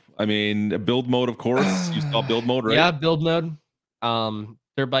to? I mean, build mode, of course. You saw build mode, right? Yeah, build mode.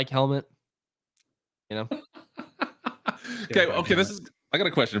 Dirt bike helmet. You know. Okay. I got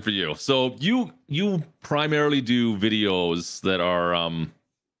a question for you. So you primarily do videos that are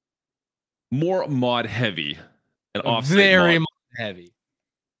more mod heavy and offset very mod heavy.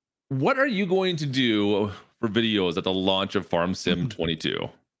 What are you going to do for videos at the launch of Farm Sim 22?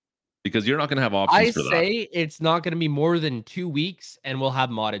 Because you're not going to have options for that. I say it's not going to be more than 2 weeks, and we'll have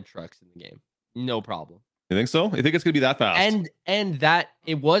modded trucks in the game. No problem. You think so? You think it's going to be that fast? And that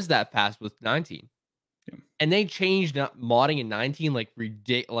it was that fast with 19. Yeah. And they changed modding in 19 like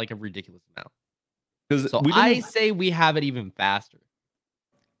a ridiculous amount. So I say we have it even faster.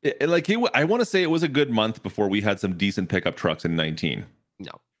 I want to say it was a good month before we had some decent pickup trucks in 19.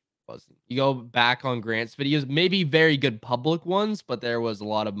 No. Wasn't. You go back on Grant's videos, maybe very good public ones, but there was a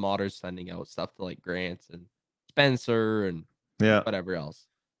lot of modders sending out stuff to like Grant's and Spencer and whatever else.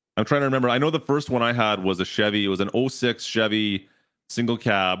 I'm trying to remember. I know the first one I had was a Chevy. It was an 06 Chevy single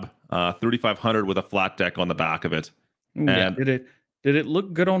cab 3500 with a flat deck on the back of it. Ooh, and did it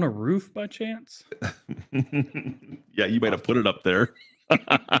look good on a roof by chance? Yeah, you might have put it up there.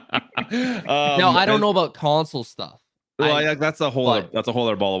 No, I don't know about console stuff. Well, that's a whole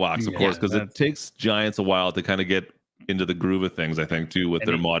other ball of wax, of course, because it takes Giants a while to kind of get into the groove of things, I think, too, with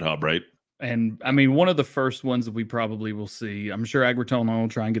their mod hub, right? And I mean, one of the first ones that we probably will see, I'm sure Agriton will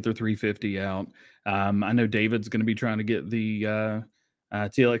try and get their 350 out. I know David's going to be trying to get the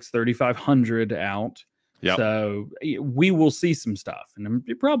TLX 3500 out. Yep. So we will see some stuff, and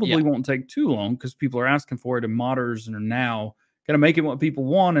it probably won't take too long because people are asking for it, and modders are now going to make it what people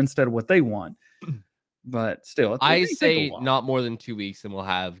want instead of what they want. But still, I say not more than 2 weeks, and we'll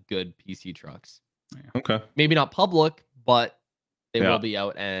have good PC trucks. Yeah. Okay, maybe not public, but they will be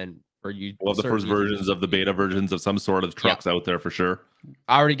out, and for you, we'll have the first versions of the beta versions of some sort of trucks out there for sure.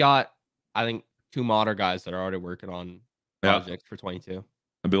 I already got, I think, two modder guys that are already working on projects for 22.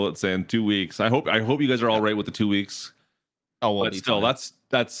 Billet saying 2 weeks. I hope you guys are all right with the 2 weeks. Oh, we'll but be still, fine.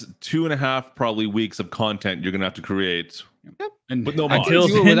 that's 2.5 probably weeks of content you're gonna have to create. Yep. And But no I mods. can do it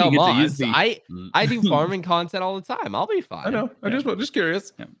then without you get to use mods. the- I do farming content all the time. I'll be fine. I know. I'm just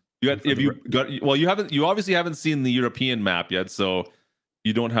curious. Yeah. You obviously haven't seen the European map yet, so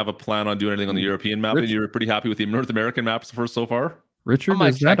you don't have a plan on doing anything on the European map, and you're pretty happy with the North American maps so far. Richard, might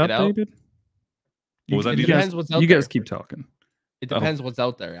is that check it out. updated? What was that, It DJ? depends what's out You there. guys keep talking. It depends what's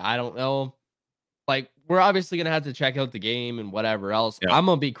out there. I don't know. Like, we're obviously gonna have to check out the game and whatever else. Yeah. I'm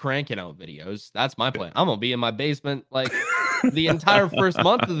gonna be cranking out videos. That's my plan. I'm gonna be in my basement like the entire first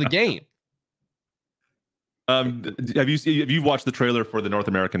month of the game. Have you watched the trailer for the North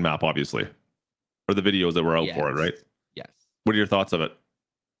American map, obviously, or the videos that were out for it, right? Yes. What are your thoughts of it?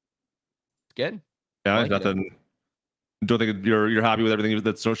 It's good. Yeah, I like it. nothing. Don't think you're happy with everything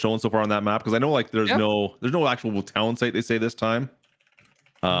that's shown so far on that map? Because I know like there's no actual town site they say this time.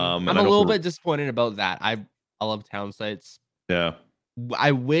 I'm a little bit disappointed about that. I love town sites. Yeah.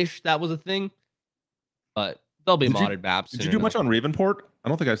 I wish that was a thing, but there'll be modded maps. Did you do much on Ravenport? I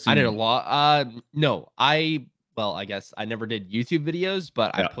don't think I've seen. I did a lot. No, I guess I never did YouTube videos,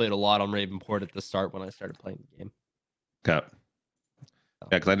 but I played a lot on Ravenport at the start when I started playing the game. Okay.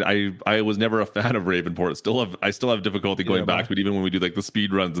 Yeah, because I was never a fan of Ravenport. I still have difficulty going back to it, even when we do like the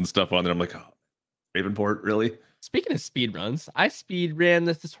speed runs and stuff on there. I'm like, oh, Ravenport, really? Speaking of speed runs, I speed ran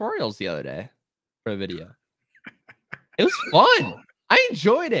the tutorials the other day for a video. It was fun. I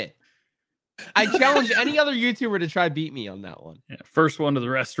enjoyed it. I challenge any other YouTuber to try beat me on that one. Yeah, first one to the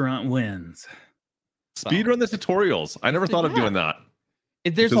restaurant wins. Speed run the tutorials. I never thought of doing that.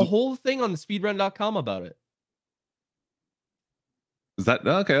 There's a whole thing on the speedrun.com about it. Is that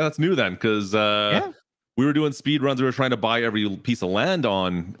okay? That's new then, because we were doing speed runs. We were trying to buy every piece of land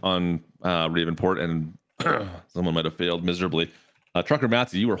on Ravenport, and someone might have failed miserably. Trucker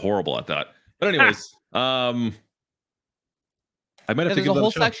Matthew, you were horrible at that. But anyways, I might have to there's give a that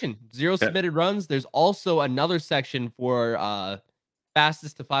whole shot. section. Zero submitted runs. There's also another section for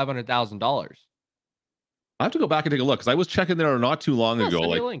fastest to $500,000. I have to go back and take a look because I was checking there not too long ago,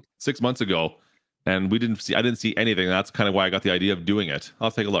 like 6 months ago, and I didn't see anything. That's kind of why I got the idea of doing it.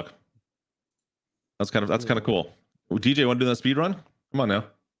 I'll take a look. That's kind of cool. DJ, want to do that speed run? Come on now.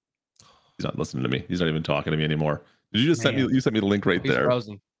 He's not listening to me. He's not even talking to me anymore. Did you just send me? You sent me the link right He's there.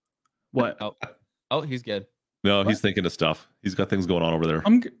 frozen. What? Oh, he's good. No, he's thinking of stuff. He's got things going on over there.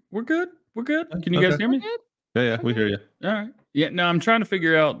 We're good. We're good. Can you guys hear me? Yeah, we hear you. All right. Yeah, no, I'm trying to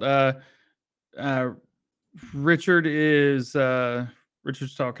figure out Richard's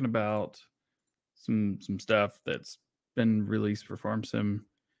talking about some stuff that's been released for Farm Sim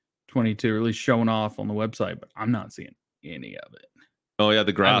 22, or at least showing off on the website, but I'm not seeing any of it. Oh yeah,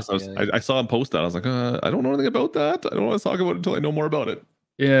 the grass. I saw him post that. I was like, I don't know anything about that. I don't want to talk about it until I know more about it.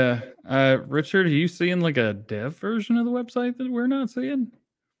 Yeah. Richard, are you seeing like a dev version of the website that we're not seeing?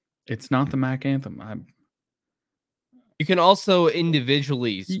 It's not the Mac Anthem. You can also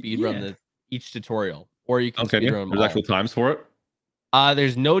individually speedrun each tutorial, or you can speedrun them. There's actual times for it.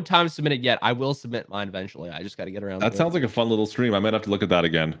 There's no time submitted yet. I will submit mine eventually. I just got to get around. That sounds like a fun little stream. I might have to look at that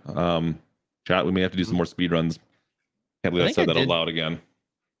again. Chat, we may have to do some more speedruns. Can't believe I said that out loud again.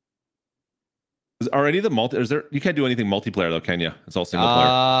 Are any of the you can't do anything multiplayer though, can you? It's all single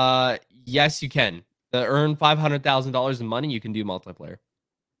player. Yes, you can. To earn $500,000 in money, you can do multiplayer.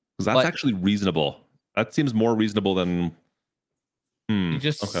 Because that's actually reasonable. That seems more reasonable than you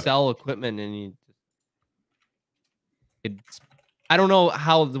just sell equipment and I don't know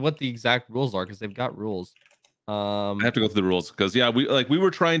what the exact rules are because they've got rules. I have to go through the rules because we were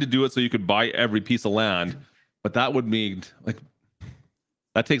trying to do it so you could buy every piece of land, but that would mean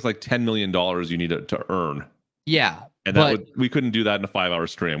that takes like $10 million you need to earn. Yeah. And we couldn't do that in a 5-hour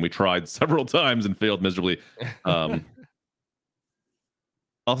stream. We tried several times and failed miserably. I'll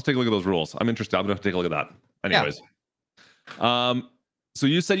have to take a look at those rules. I'm interested. I'm gonna have to take a look at that. Anyways. Yeah. So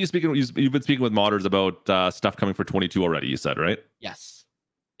you said you've been speaking with modders about stuff coming for 22 already, you said, right? Yes.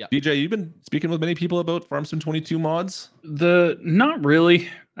 Yeah. DJ, you've been speaking with many people about Farm Sim 22 mods? Not really.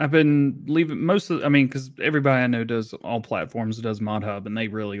 I've been leaving because everybody I know does all platforms, does Mod Hub, and they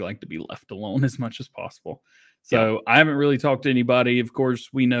really like to be left alone as much as possible. So I haven't really talked to anybody. Of course,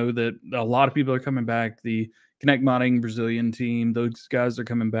 we know that a lot of people are coming back. The Connect Modding Brazilian team, those guys are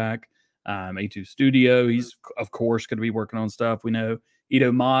coming back. A2 Studio, he's of course going to be working on stuff. We know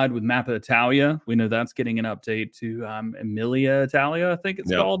Edo Mod with Mappa Italia. We know that's getting an update to Emilia Italia, I think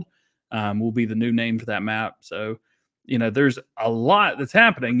it's called. Will be the new name for that map. So, there's a lot that's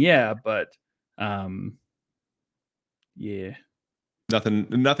happening. Yeah, but yeah.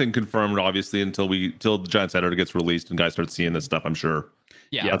 Nothing confirmed, obviously, until the Giants Editor gets released and guys start seeing this stuff. I'm sure.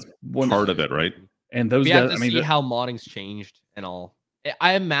 Yeah, That's part of it, right? And those we guys, have to see how modding's changed and all.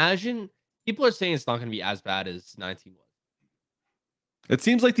 I imagine people are saying it's not going to be as bad as 19 was. It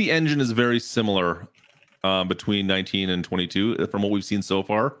seems like the engine is very similar between 19 and 22 from what we've seen so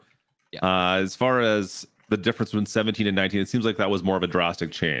far. Yeah. As far as the difference between 17 and 19, it seems like that was more of a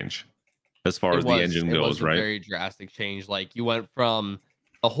drastic change as far as the engine goes, it was right? A very drastic change. Like you went from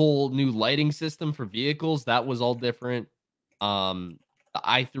a whole new lighting system for vehicles that was all different. The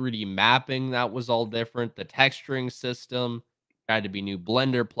i3D mapping that was all different. The texturing system had to be new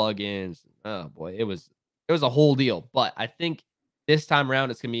Blender plugins. Oh boy, it was a whole deal. But I think this time around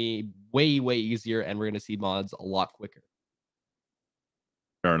it's gonna be way easier, and we're gonna see mods a lot quicker.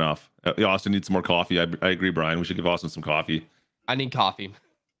 Fair enough. Austin needs some more coffee. I agree, Brian. We should give Austin some coffee. I need coffee.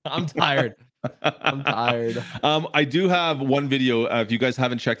 I'm tired. I'm tired. I do have one video. If you guys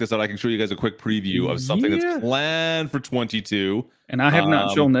haven't checked this out, I can show you guys a quick preview of something that's planned for 22. And I have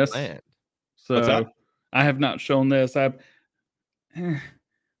not shown this. Planned. So I have not shown this. When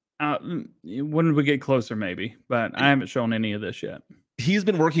did we get closer? Maybe, but I haven't shown any of this yet. He's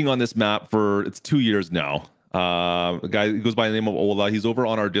been working on this map for 2 years now. A guy goes by the name of Ola. He's over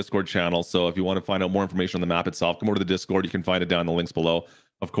on our Discord channel. So if you want to find out more information on the map itself, come over to the Discord. You can find it down in the links below.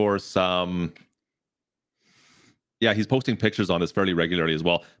 Of course, yeah, he's posting pictures on this fairly regularly as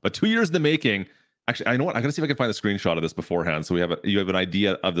well. But 2 years in the making. Actually, I know what. I gotta see if I can find a screenshot of this beforehand, so you have an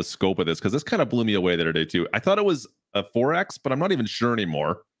idea of the scope of this, because this kind of blew me away the other day too. I thought it was a 4x, but I'm not even sure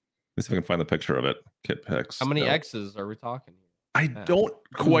anymore. Let's see if I can find the picture of it. Kit pics. How many X's are we talking here? I don't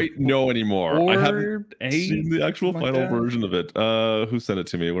quite know anymore. I haven't seen the actual final version of it. Who sent it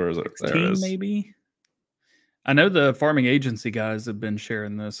to me? Where is it? There it is. Maybe. I know the farming agency guys have been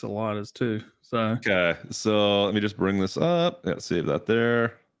sharing this a lot as too. So okay, so let me just bring this up. Yeah, save that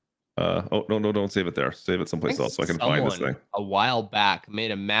there. Oh no, don't save it there. Save it someplace else so I can find this thing. A while back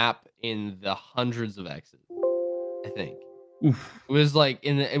made a map in the hundreds of X's. I think. Oof. It was like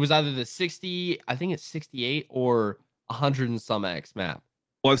it was either the 60, I think it's 68 or 100 and some X map.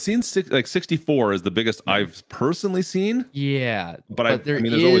 Well, I've seen 64 is the biggest I've personally seen. Yeah, but I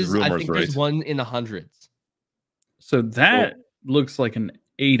mean, there's always rumors, I think there's one in the hundreds. So that looks like an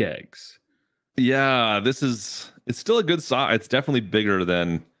 8x. Yeah, it's still a good size. It's definitely bigger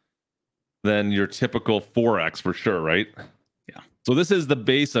than your typical 4x for sure, right? Yeah. So this is the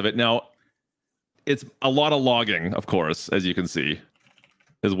base of it. Now, it's a lot of logging, of course, as you can see,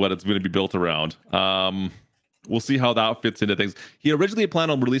 is what it's going to be built around. We'll see how that fits into things. He originally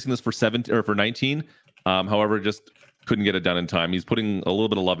planned on releasing this for 17 or for 19. However, just couldn't get it done in time. He's putting a little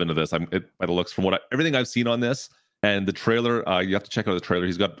bit of love into this. By the looks from everything I've seen on this and the trailer, you have to check out the trailer.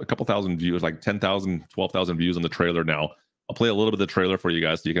 He's got a couple thousand views, like 10,000, 12,000 views on the trailer now. I'll play a little bit of the trailer for you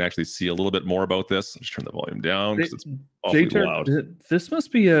guys so you can actually see a little bit more about this. Just turn the volume down because it's awfully loud. This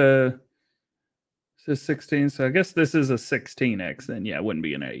must be a 16, so I guess this is a 16x then. Yeah, it wouldn't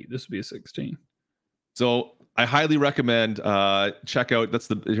be an 8. This would be a 16. So I highly recommend check out.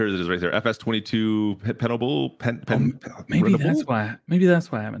 Here it is right there. FS22 Penable. Maybe that's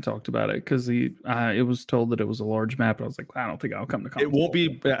why I haven't talked about it, because it was told that it was a large map. And I was like, I don't think I'll come to console. It won't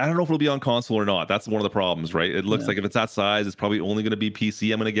be. I don't know if it'll be on console or not. That's one of the problems, right? It looks like if it's that size, it's probably only going to be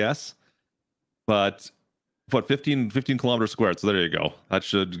PC. I'm going to guess. But what 15 kilometers squared. So there you go. That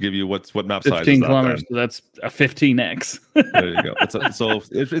should give you what map size. 15 kilometers. So that's a 15x. There you go. It's a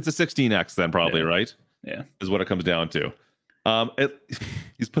 16x then probably, right? Yeah, is what it comes down to.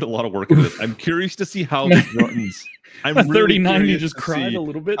 He's put a lot of work into this. I'm curious to see how this runs. I'm really 39. You curious just to cried see a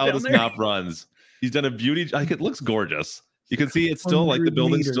little bit. How this map runs. He's done a beauty. Like, it looks gorgeous. You can see it's still like the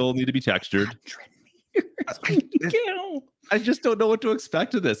buildings still need to be textured. I just don't know what to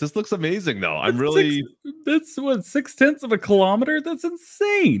expect of this. This looks amazing, though. I'm really. That's what 0.6 of a kilometer. That's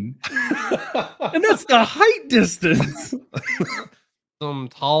insane. And that's the height distance. Some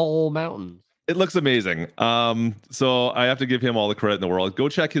tall mountains. It looks amazing. So I have to give him all the credit in the world. Go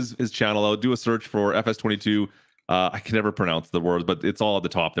check his channel out. Do a search for FS22. I can never pronounce the word, but it's all at the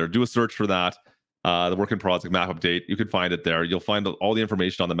top there. Do a search for that. The work in project map update. You can find it there. You'll find all the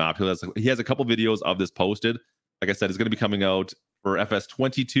information on the map. He has a couple videos of this posted. Like I said, it's going to be coming out for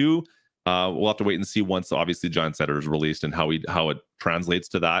FS22. We'll have to wait and see once obviously Giant Editor is released and how it translates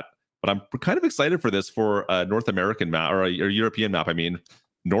to that. But I'm kind of excited for this for a North American map or a European map. I mean,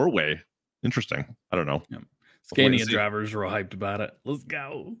 Norway. Interesting. I don't know. Yeah. Scania drivers were hyped about it. Let's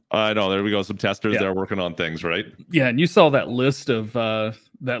go. I know. There we go. Some testers there working on things, right? Yeah, and you saw that list of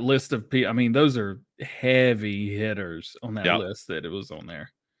people. I mean, those are heavy hitters on that list that it was on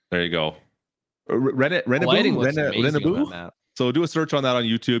there. There you go. Lighting looks amazing on that map. So do a search on that on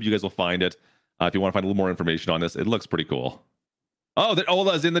YouTube. You guys will find it. If you want to find a little more information on this, it looks pretty cool. Oh,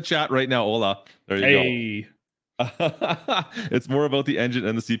 Ola is in the chat right now. Ola, there you go. It's more about the engine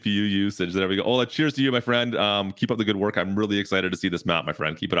and the CPU usage. There we go. Ola, cheers to you, my friend. Keep up the good work. I'm really excited to see this map, my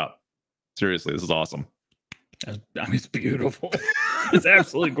friend. Keep it up. Seriously, this is awesome. I mean, it's beautiful. It's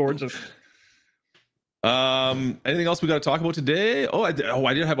absolutely gorgeous. Anything else we got to talk about today? I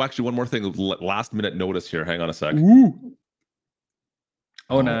did have actually one more thing. Last minute notice here. Hang on a sec. Ooh.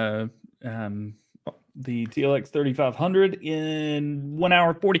 The TLX 3500 in 1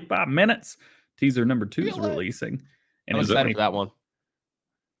 hour 45 minutes. Teaser number 2 is releasing. And I'm excited for that one.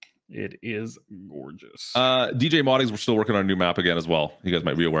 It is gorgeous. DJ Moddings, we're still working on a new map again as well. You guys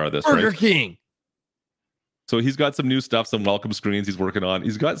might be aware of this, Burger right? King. So he's got some new stuff, some welcome screens he's working on.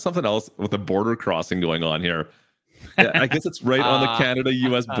 He's got something else with a border crossing going on here. Yeah, I guess it's right on the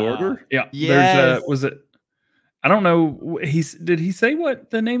Canada-US border. Yeah. Yes. There's was it? I don't know. Did he say what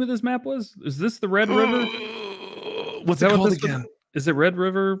the name of this map was? Is this the Red River? What's it called again? Is it Red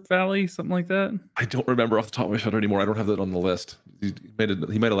River Valley? Something like that? I don't remember off the top of my head anymore. I don't have that on the list. He might have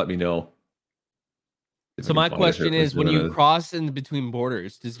let me know. So my question is, when you cross in between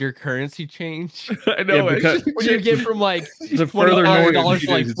borders, does your currency change? I know. Yeah, because when you get from like the further north to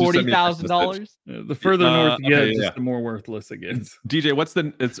like $40,000. The further north you get, just the more worthless it gets. DJ,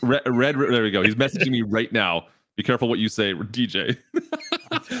 it's red. There we go. He's messaging me right now. Be careful what you say, DJ.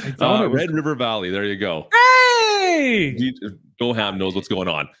 Red River Valley. There you go. Hey! DjGoHam knows what's going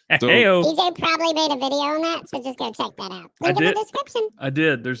on. So, DJ probably made a video on that, so just go check that out. Link in the description. I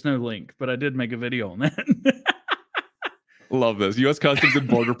did. There's no link, but I did make a video on that. Love this. U.S. Customs and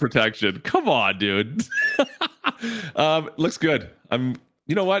Border Protection. Come on, dude. Looks good.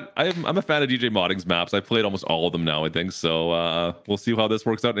 You know what? I'm a fan of DJ Modding's maps. I've played almost all of them now, I think. So we'll see how this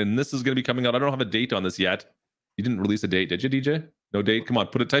works out. And this is going to be coming out. I don't have a date on this yet. You didn't release a date, did you, DJ? No date? Come on,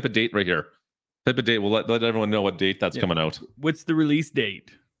 type a date right here. Type a date. We'll let everyone know what date that's coming out. What's the release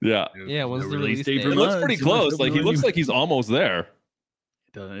date? Yeah. Yeah, what's the release date? It looks pretty close. Like, he looks like he's almost there.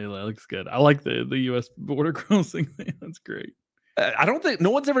 It looks good. I like the U.S. border crossing thing. That's great. I don't think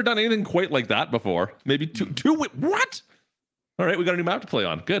no one's ever done anything quite like that before. Maybe two. What? All right, we got a new map to play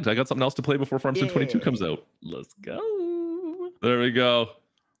on. Good. I got something else to play before Farm Sim 22 comes out. Let's go. There we go.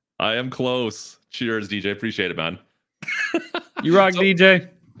 I am close. Cheers, DJ. Appreciate it, man. You rock, DJ.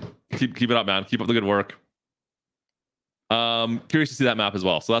 Keep it up, man. Keep up the good work. Curious to see that map as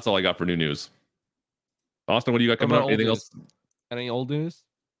well. So that's all I got for new news. Austin, what do you got coming up? Anything else? Any old news?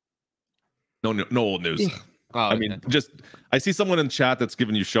 No old news. Oh, I mean, just I see someone in chat that's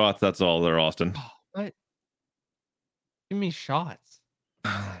giving you shots. That's all there, Austin. What? Give me shots.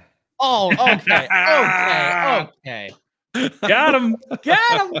 Oh, okay. Got him.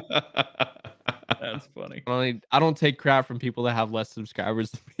 That's funny. I don't take crap from people that have less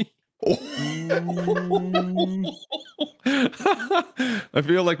subscribers than me. I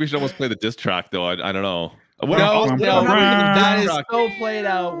feel like we should almost play the diss track, though. I don't know. No, that is so played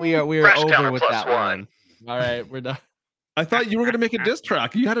out. We are over with that one. All right, we're done. I thought you were gonna make a diss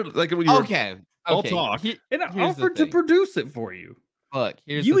track. You had it like when you were all talk. And I offered to produce it for you. Look,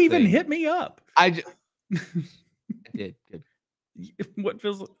 you even hit me up. I did. Good. What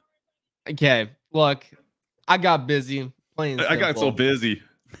feels? Okay, look, I got busy playing. I got so busy.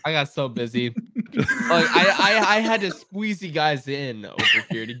 Like I had to squeeze you guys in over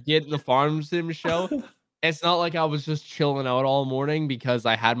here to get in the Farm Sim show. It's not like I was just chilling out all morning because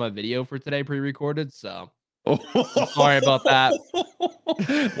I had my video for today pre-recorded. So sorry about that.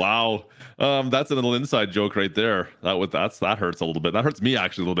 Wow, that's a little inside joke right there. That hurts a little bit. That hurts me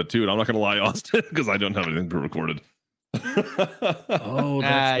actually a little bit too. And I'm not gonna lie, Austin, because I don't have anything pre-recorded. Oh,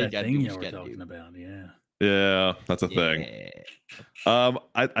 that's that thing you were talking about. Yeah, that's a thing.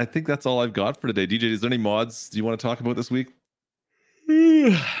 I think that's all I've got for today. DJ, is there any mods you want to talk about this week?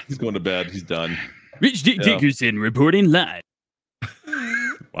 He's going to bed. He's done. Rich Dick Dickerson reporting live.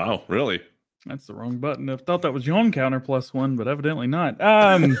 Wow, really? That's the wrong button. I thought that was Yawn Counter +1, but evidently not.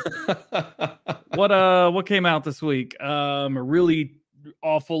 What came out this week? A really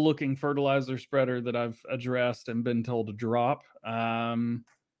awful looking fertilizer spreader that I've addressed and been told to drop. I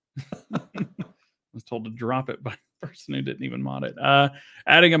was told to drop it by a person who didn't even mod it.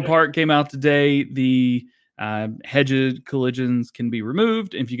 Adding and Park came out today. The hedge collisions can be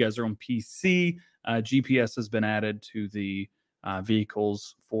removed. If you guys are on PC, GPS has been added to the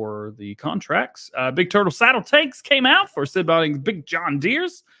vehicles for the contracts. Big Turtle Saddle Tanks came out for Sid Bodding's Big John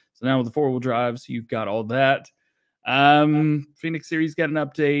Deeres. So now with the 4-wheel drives, you've got all that. Phoenix Series got an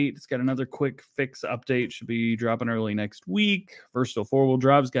update. It's got another quick fix update. Should be dropping early next week. Versatile 4-wheel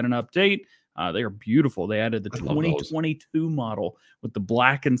drives got an update. They are beautiful. They added the 2022 model with the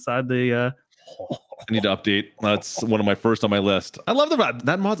black inside the. I need to update. That's one of my first on my list. I love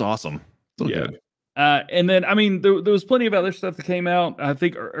that mod's awesome. So good. And then, I mean, there was plenty of other stuff that came out. I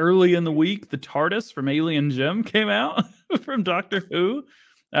think early in the week, the TARDIS from Alien Gem came out from Doctor Who.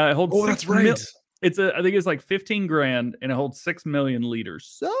 It holds that's right. I think it's like 15 grand, and it holds 6 million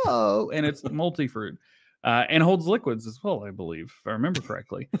liters. And it's multi-fruit, and holds liquids as well, I believe, if I remember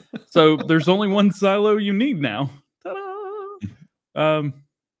correctly. So there's only one silo you need now. Ta-da!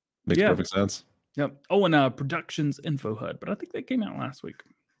 Makes perfect sense. Yep. Oh, and Productions Info HUD, but I think that came out last week.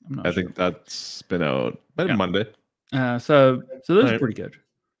 I think that's been out maybe Monday. So that's pretty good.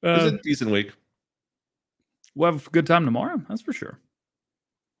 It's a decent week. We'll have a good time tomorrow. That's for sure.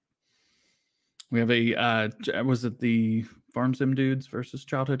 We have was it the Farm Sim Dudes versus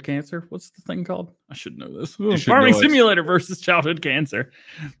Childhood Cancer? What's the thing called? I should know this. Farming Simulator versus Childhood Cancer.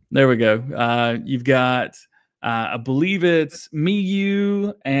 There we go. You've got, I believe it's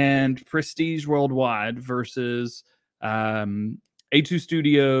Miyu and Prestige Worldwide versus A2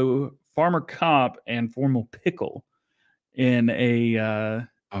 Studio, Farmer Cop, and Formal Pickle in a.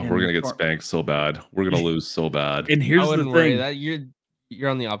 We're gonna get spanked so bad. We're gonna lose so bad. And here's the thing: that you're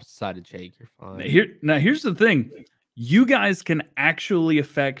on the opposite side of Jake. You're fine. Here's the thing: you guys can actually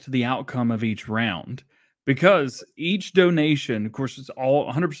affect the outcome of each round, because each donation, of course, it's all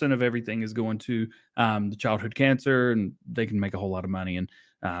 100% of everything is going to the childhood cancer, and they can make a whole lot of money and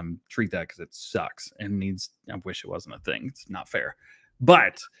treat that because it sucks and needs. I wish it wasn't a thing. It's not fair.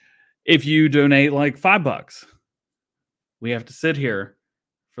 But if you donate like $5, we have to sit here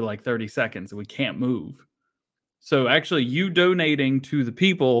for like 30 seconds and we can't move. So actually, you donating to the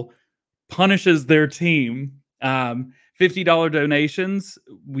people punishes their team. $50 donations,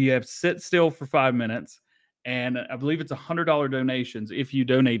 we have sit still for 5 minutes. And I believe it's $100 donations. If you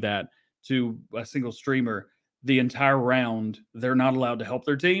donate that to a single streamer, the entire round, they're not allowed to help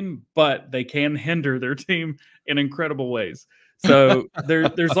their team, but they can hinder their team in incredible ways. So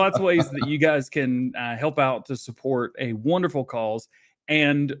there's lots of ways that you guys can help out to support a wonderful cause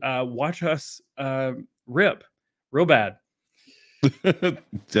and watch us rip real bad.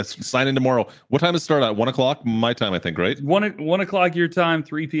 Just sign in tomorrow. What time does it start at? 1 o'clock my time, I think, right? 1 o'clock your time,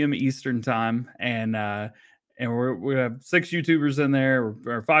 3 p.m. Eastern time, and we have 6 YouTubers in there,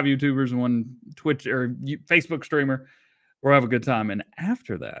 or 5 YouTubers and 1 Twitch or Facebook streamer. We'll have a good time, and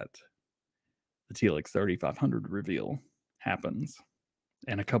after that, the TLX 3500 reveal happens,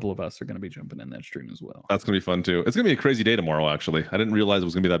 and a couple of us are going to be jumping in that stream as well. That's going to be fun too. It's going to be a crazy day tomorrow. Actually, I didn't realize it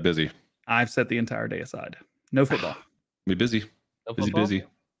was going to be that busy. I've set the entire day aside. No football. Be busy. No busy. football? Busy.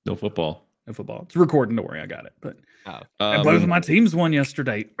 No football. No football. It's recording. Don't worry, I got it. But both of my teams won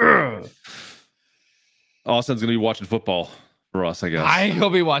yesterday. Austin's gonna be watching football for us, I guess. I will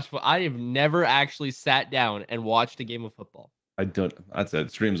be watching. I have never actually sat down and watched a game of football. I don't. That's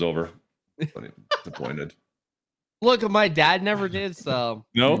it. Stream's over. Disappointed. Look, my dad never did. So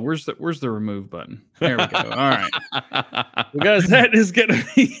no. Where's the remove button? There we go. All right, well, guys, that is gonna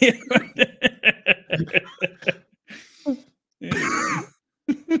be.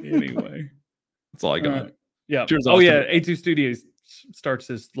 Anyway, that's all I got. Yeah. Cheers, oh Austin. yeah, A2 Studios starts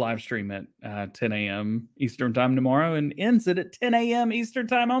his live stream at 10 a.m. Eastern time tomorrow and ends it at 10 a.m. Eastern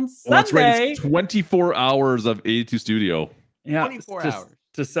time on Sunday. That's right. It's 24 hours of A2 Studio. Yeah, 24 hours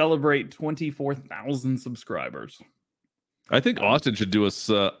to celebrate 24,000 subscribers. I think Austin should do us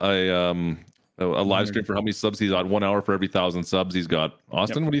a live stream for how many subs he's on. 1 hour for every 1,000 subs he's got.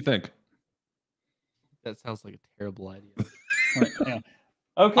 Austin, what do you think? That sounds like a terrible idea. Yeah.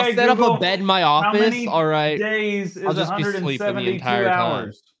 Okay, I'll set Google, up a bed in my office. All right. Days is I'll just be sleeping the entire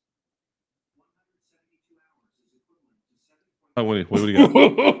time. Oh, what do you got?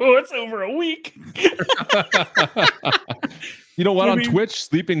 It's over a week. You know what? On Twitch,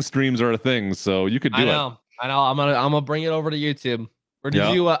 sleeping streams are a thing, so you could do it. I know. I'm gonna bring it over to YouTube. We're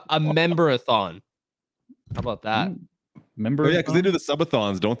gonna do a member-a-thon. How about that? Member? Oh, yeah, because they do the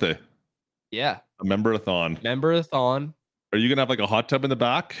subathons, don't they? Yeah. A member-a-thon. Member-a-thon. Are you gonna have like a hot tub in the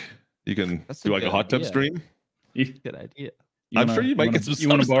back? You can do like a hot tub stream. Good idea. I'm sure you might get some. You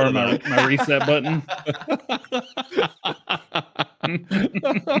want to borrow my reset button?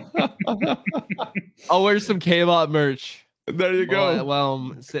 I'll wear some K-Bot merch. There you go. Well,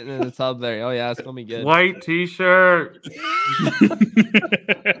 I'm sitting in the tub there. Oh yeah, it's gonna be good. White T-shirt.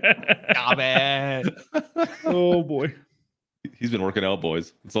 Oh, man. Oh boy. He's been working out,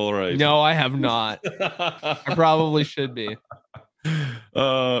 boys. It's all right. No, I have not. I probably should be.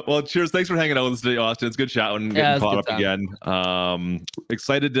 Well, cheers. Thanks for hanging out with us today, Austin. It's good chatting, getting caught up again.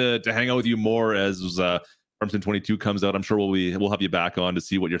 Excited to hang out with you more as Farmsim 22 comes out, I'm sure we'll have you back on to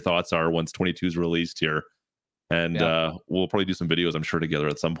see what your thoughts are once 22 is released here. And we'll probably do some videos, I'm sure, together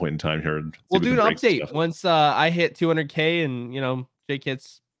at some point in time here. We'll do an update once I hit 200K and, you know, Jake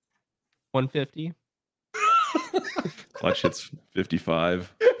hits 150. Klutch hits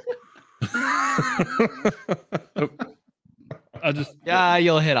 55.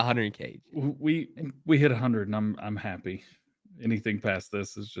 You'll hit 100K. We hit 100, and I'm happy. Anything past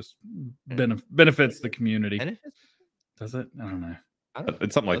this is just benefits the community. Benefits? Does it? I don't know.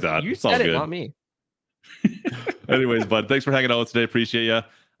 It's something like that. You it's all said it, good. not me. Anyways, bud, thanks for hanging out today. Appreciate you.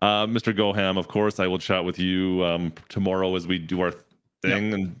 Mr. GoHam, of course, I will chat with you tomorrow as we do our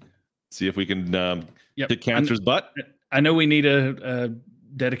thing and see if we can kick cancer's butt. I know we need a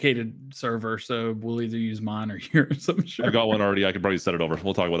dedicated server, so we'll either use mine or yours. I'm sure. I've got one already. I could probably set it over.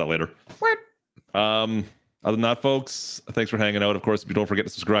 We'll talk about that later. What? Other than that, folks, thanks for hanging out. Of course, don't forget to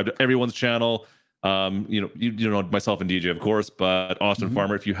subscribe to everyone's channel. You know myself and DJ, of course, but Austin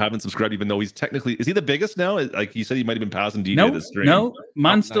Farmer, if you haven't subscribed, even though he's technically, is he the biggest now? Like he said, he might have been passing DJ this stream. No,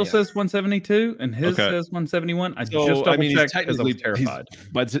 mine still says 172 and his says 171. I just double checked because I was terrified.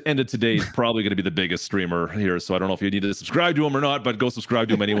 By the end of today, he's probably going to be the biggest streamer here. So I don't know if you need to subscribe to him or not, but go subscribe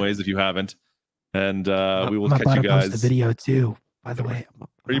to him anyways if you haven't. And we will catch you guys. Post the video too, by the way.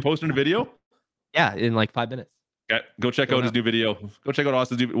 Are you posting a video? Yeah, in like 5 minutes. Okay, go check out his new video. Go check out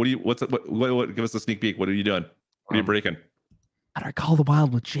Austin's new. What? Give us a sneak peek. What are you doing? What are you breaking? Hunter Call the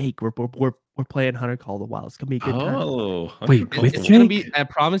Wild with Jake. We're playing Hunter Call the Wild. It's gonna be a good time. Oh, wait, with it's Jake? gonna be. I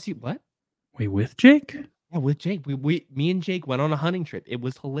promise you. What? Wait, with Jake? Yeah, with Jake. Me and Jake went on a hunting trip. It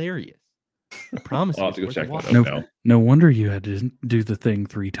was hilarious. I promise. I'll have to go check that out now. No wonder you had to do the thing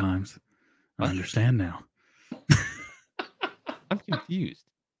 3 times. I understand now. I'm confused.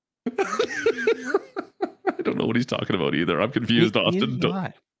 I don't know what he's talking about either. I'm confused, Austin.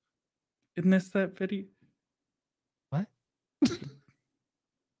 Isn't this that video? What?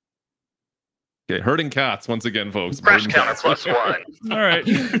 Okay, herding cats once again, folks. Fresh count +1. All right.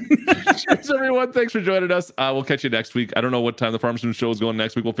 Thanks, everyone. Thanks for joining us. We'll catch you next week. I don't know what time the Farmsim show is going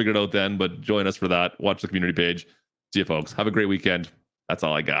next week. We'll figure it out then, but join us for that. Watch the community page. See you, folks. Have a great weekend. That's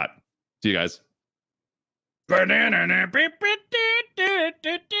all I got. See you guys. Farmsim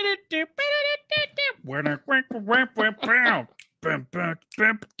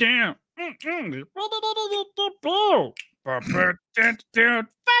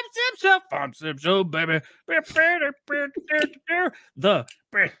Show, baby. The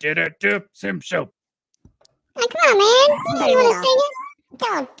Sim Show. Hey, come on, man. You want to sing it?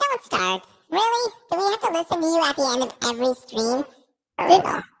 Don't start. Really? Do we have to listen to you at the end of every stream?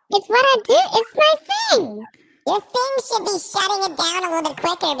 It's what I do. It's my thing. Your thing should be shutting it down a little bit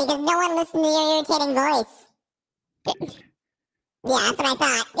quicker because no one listens to your irritating voice. Yeah, that's what I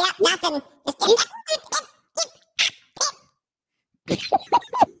thought. Yeah, nothing. Just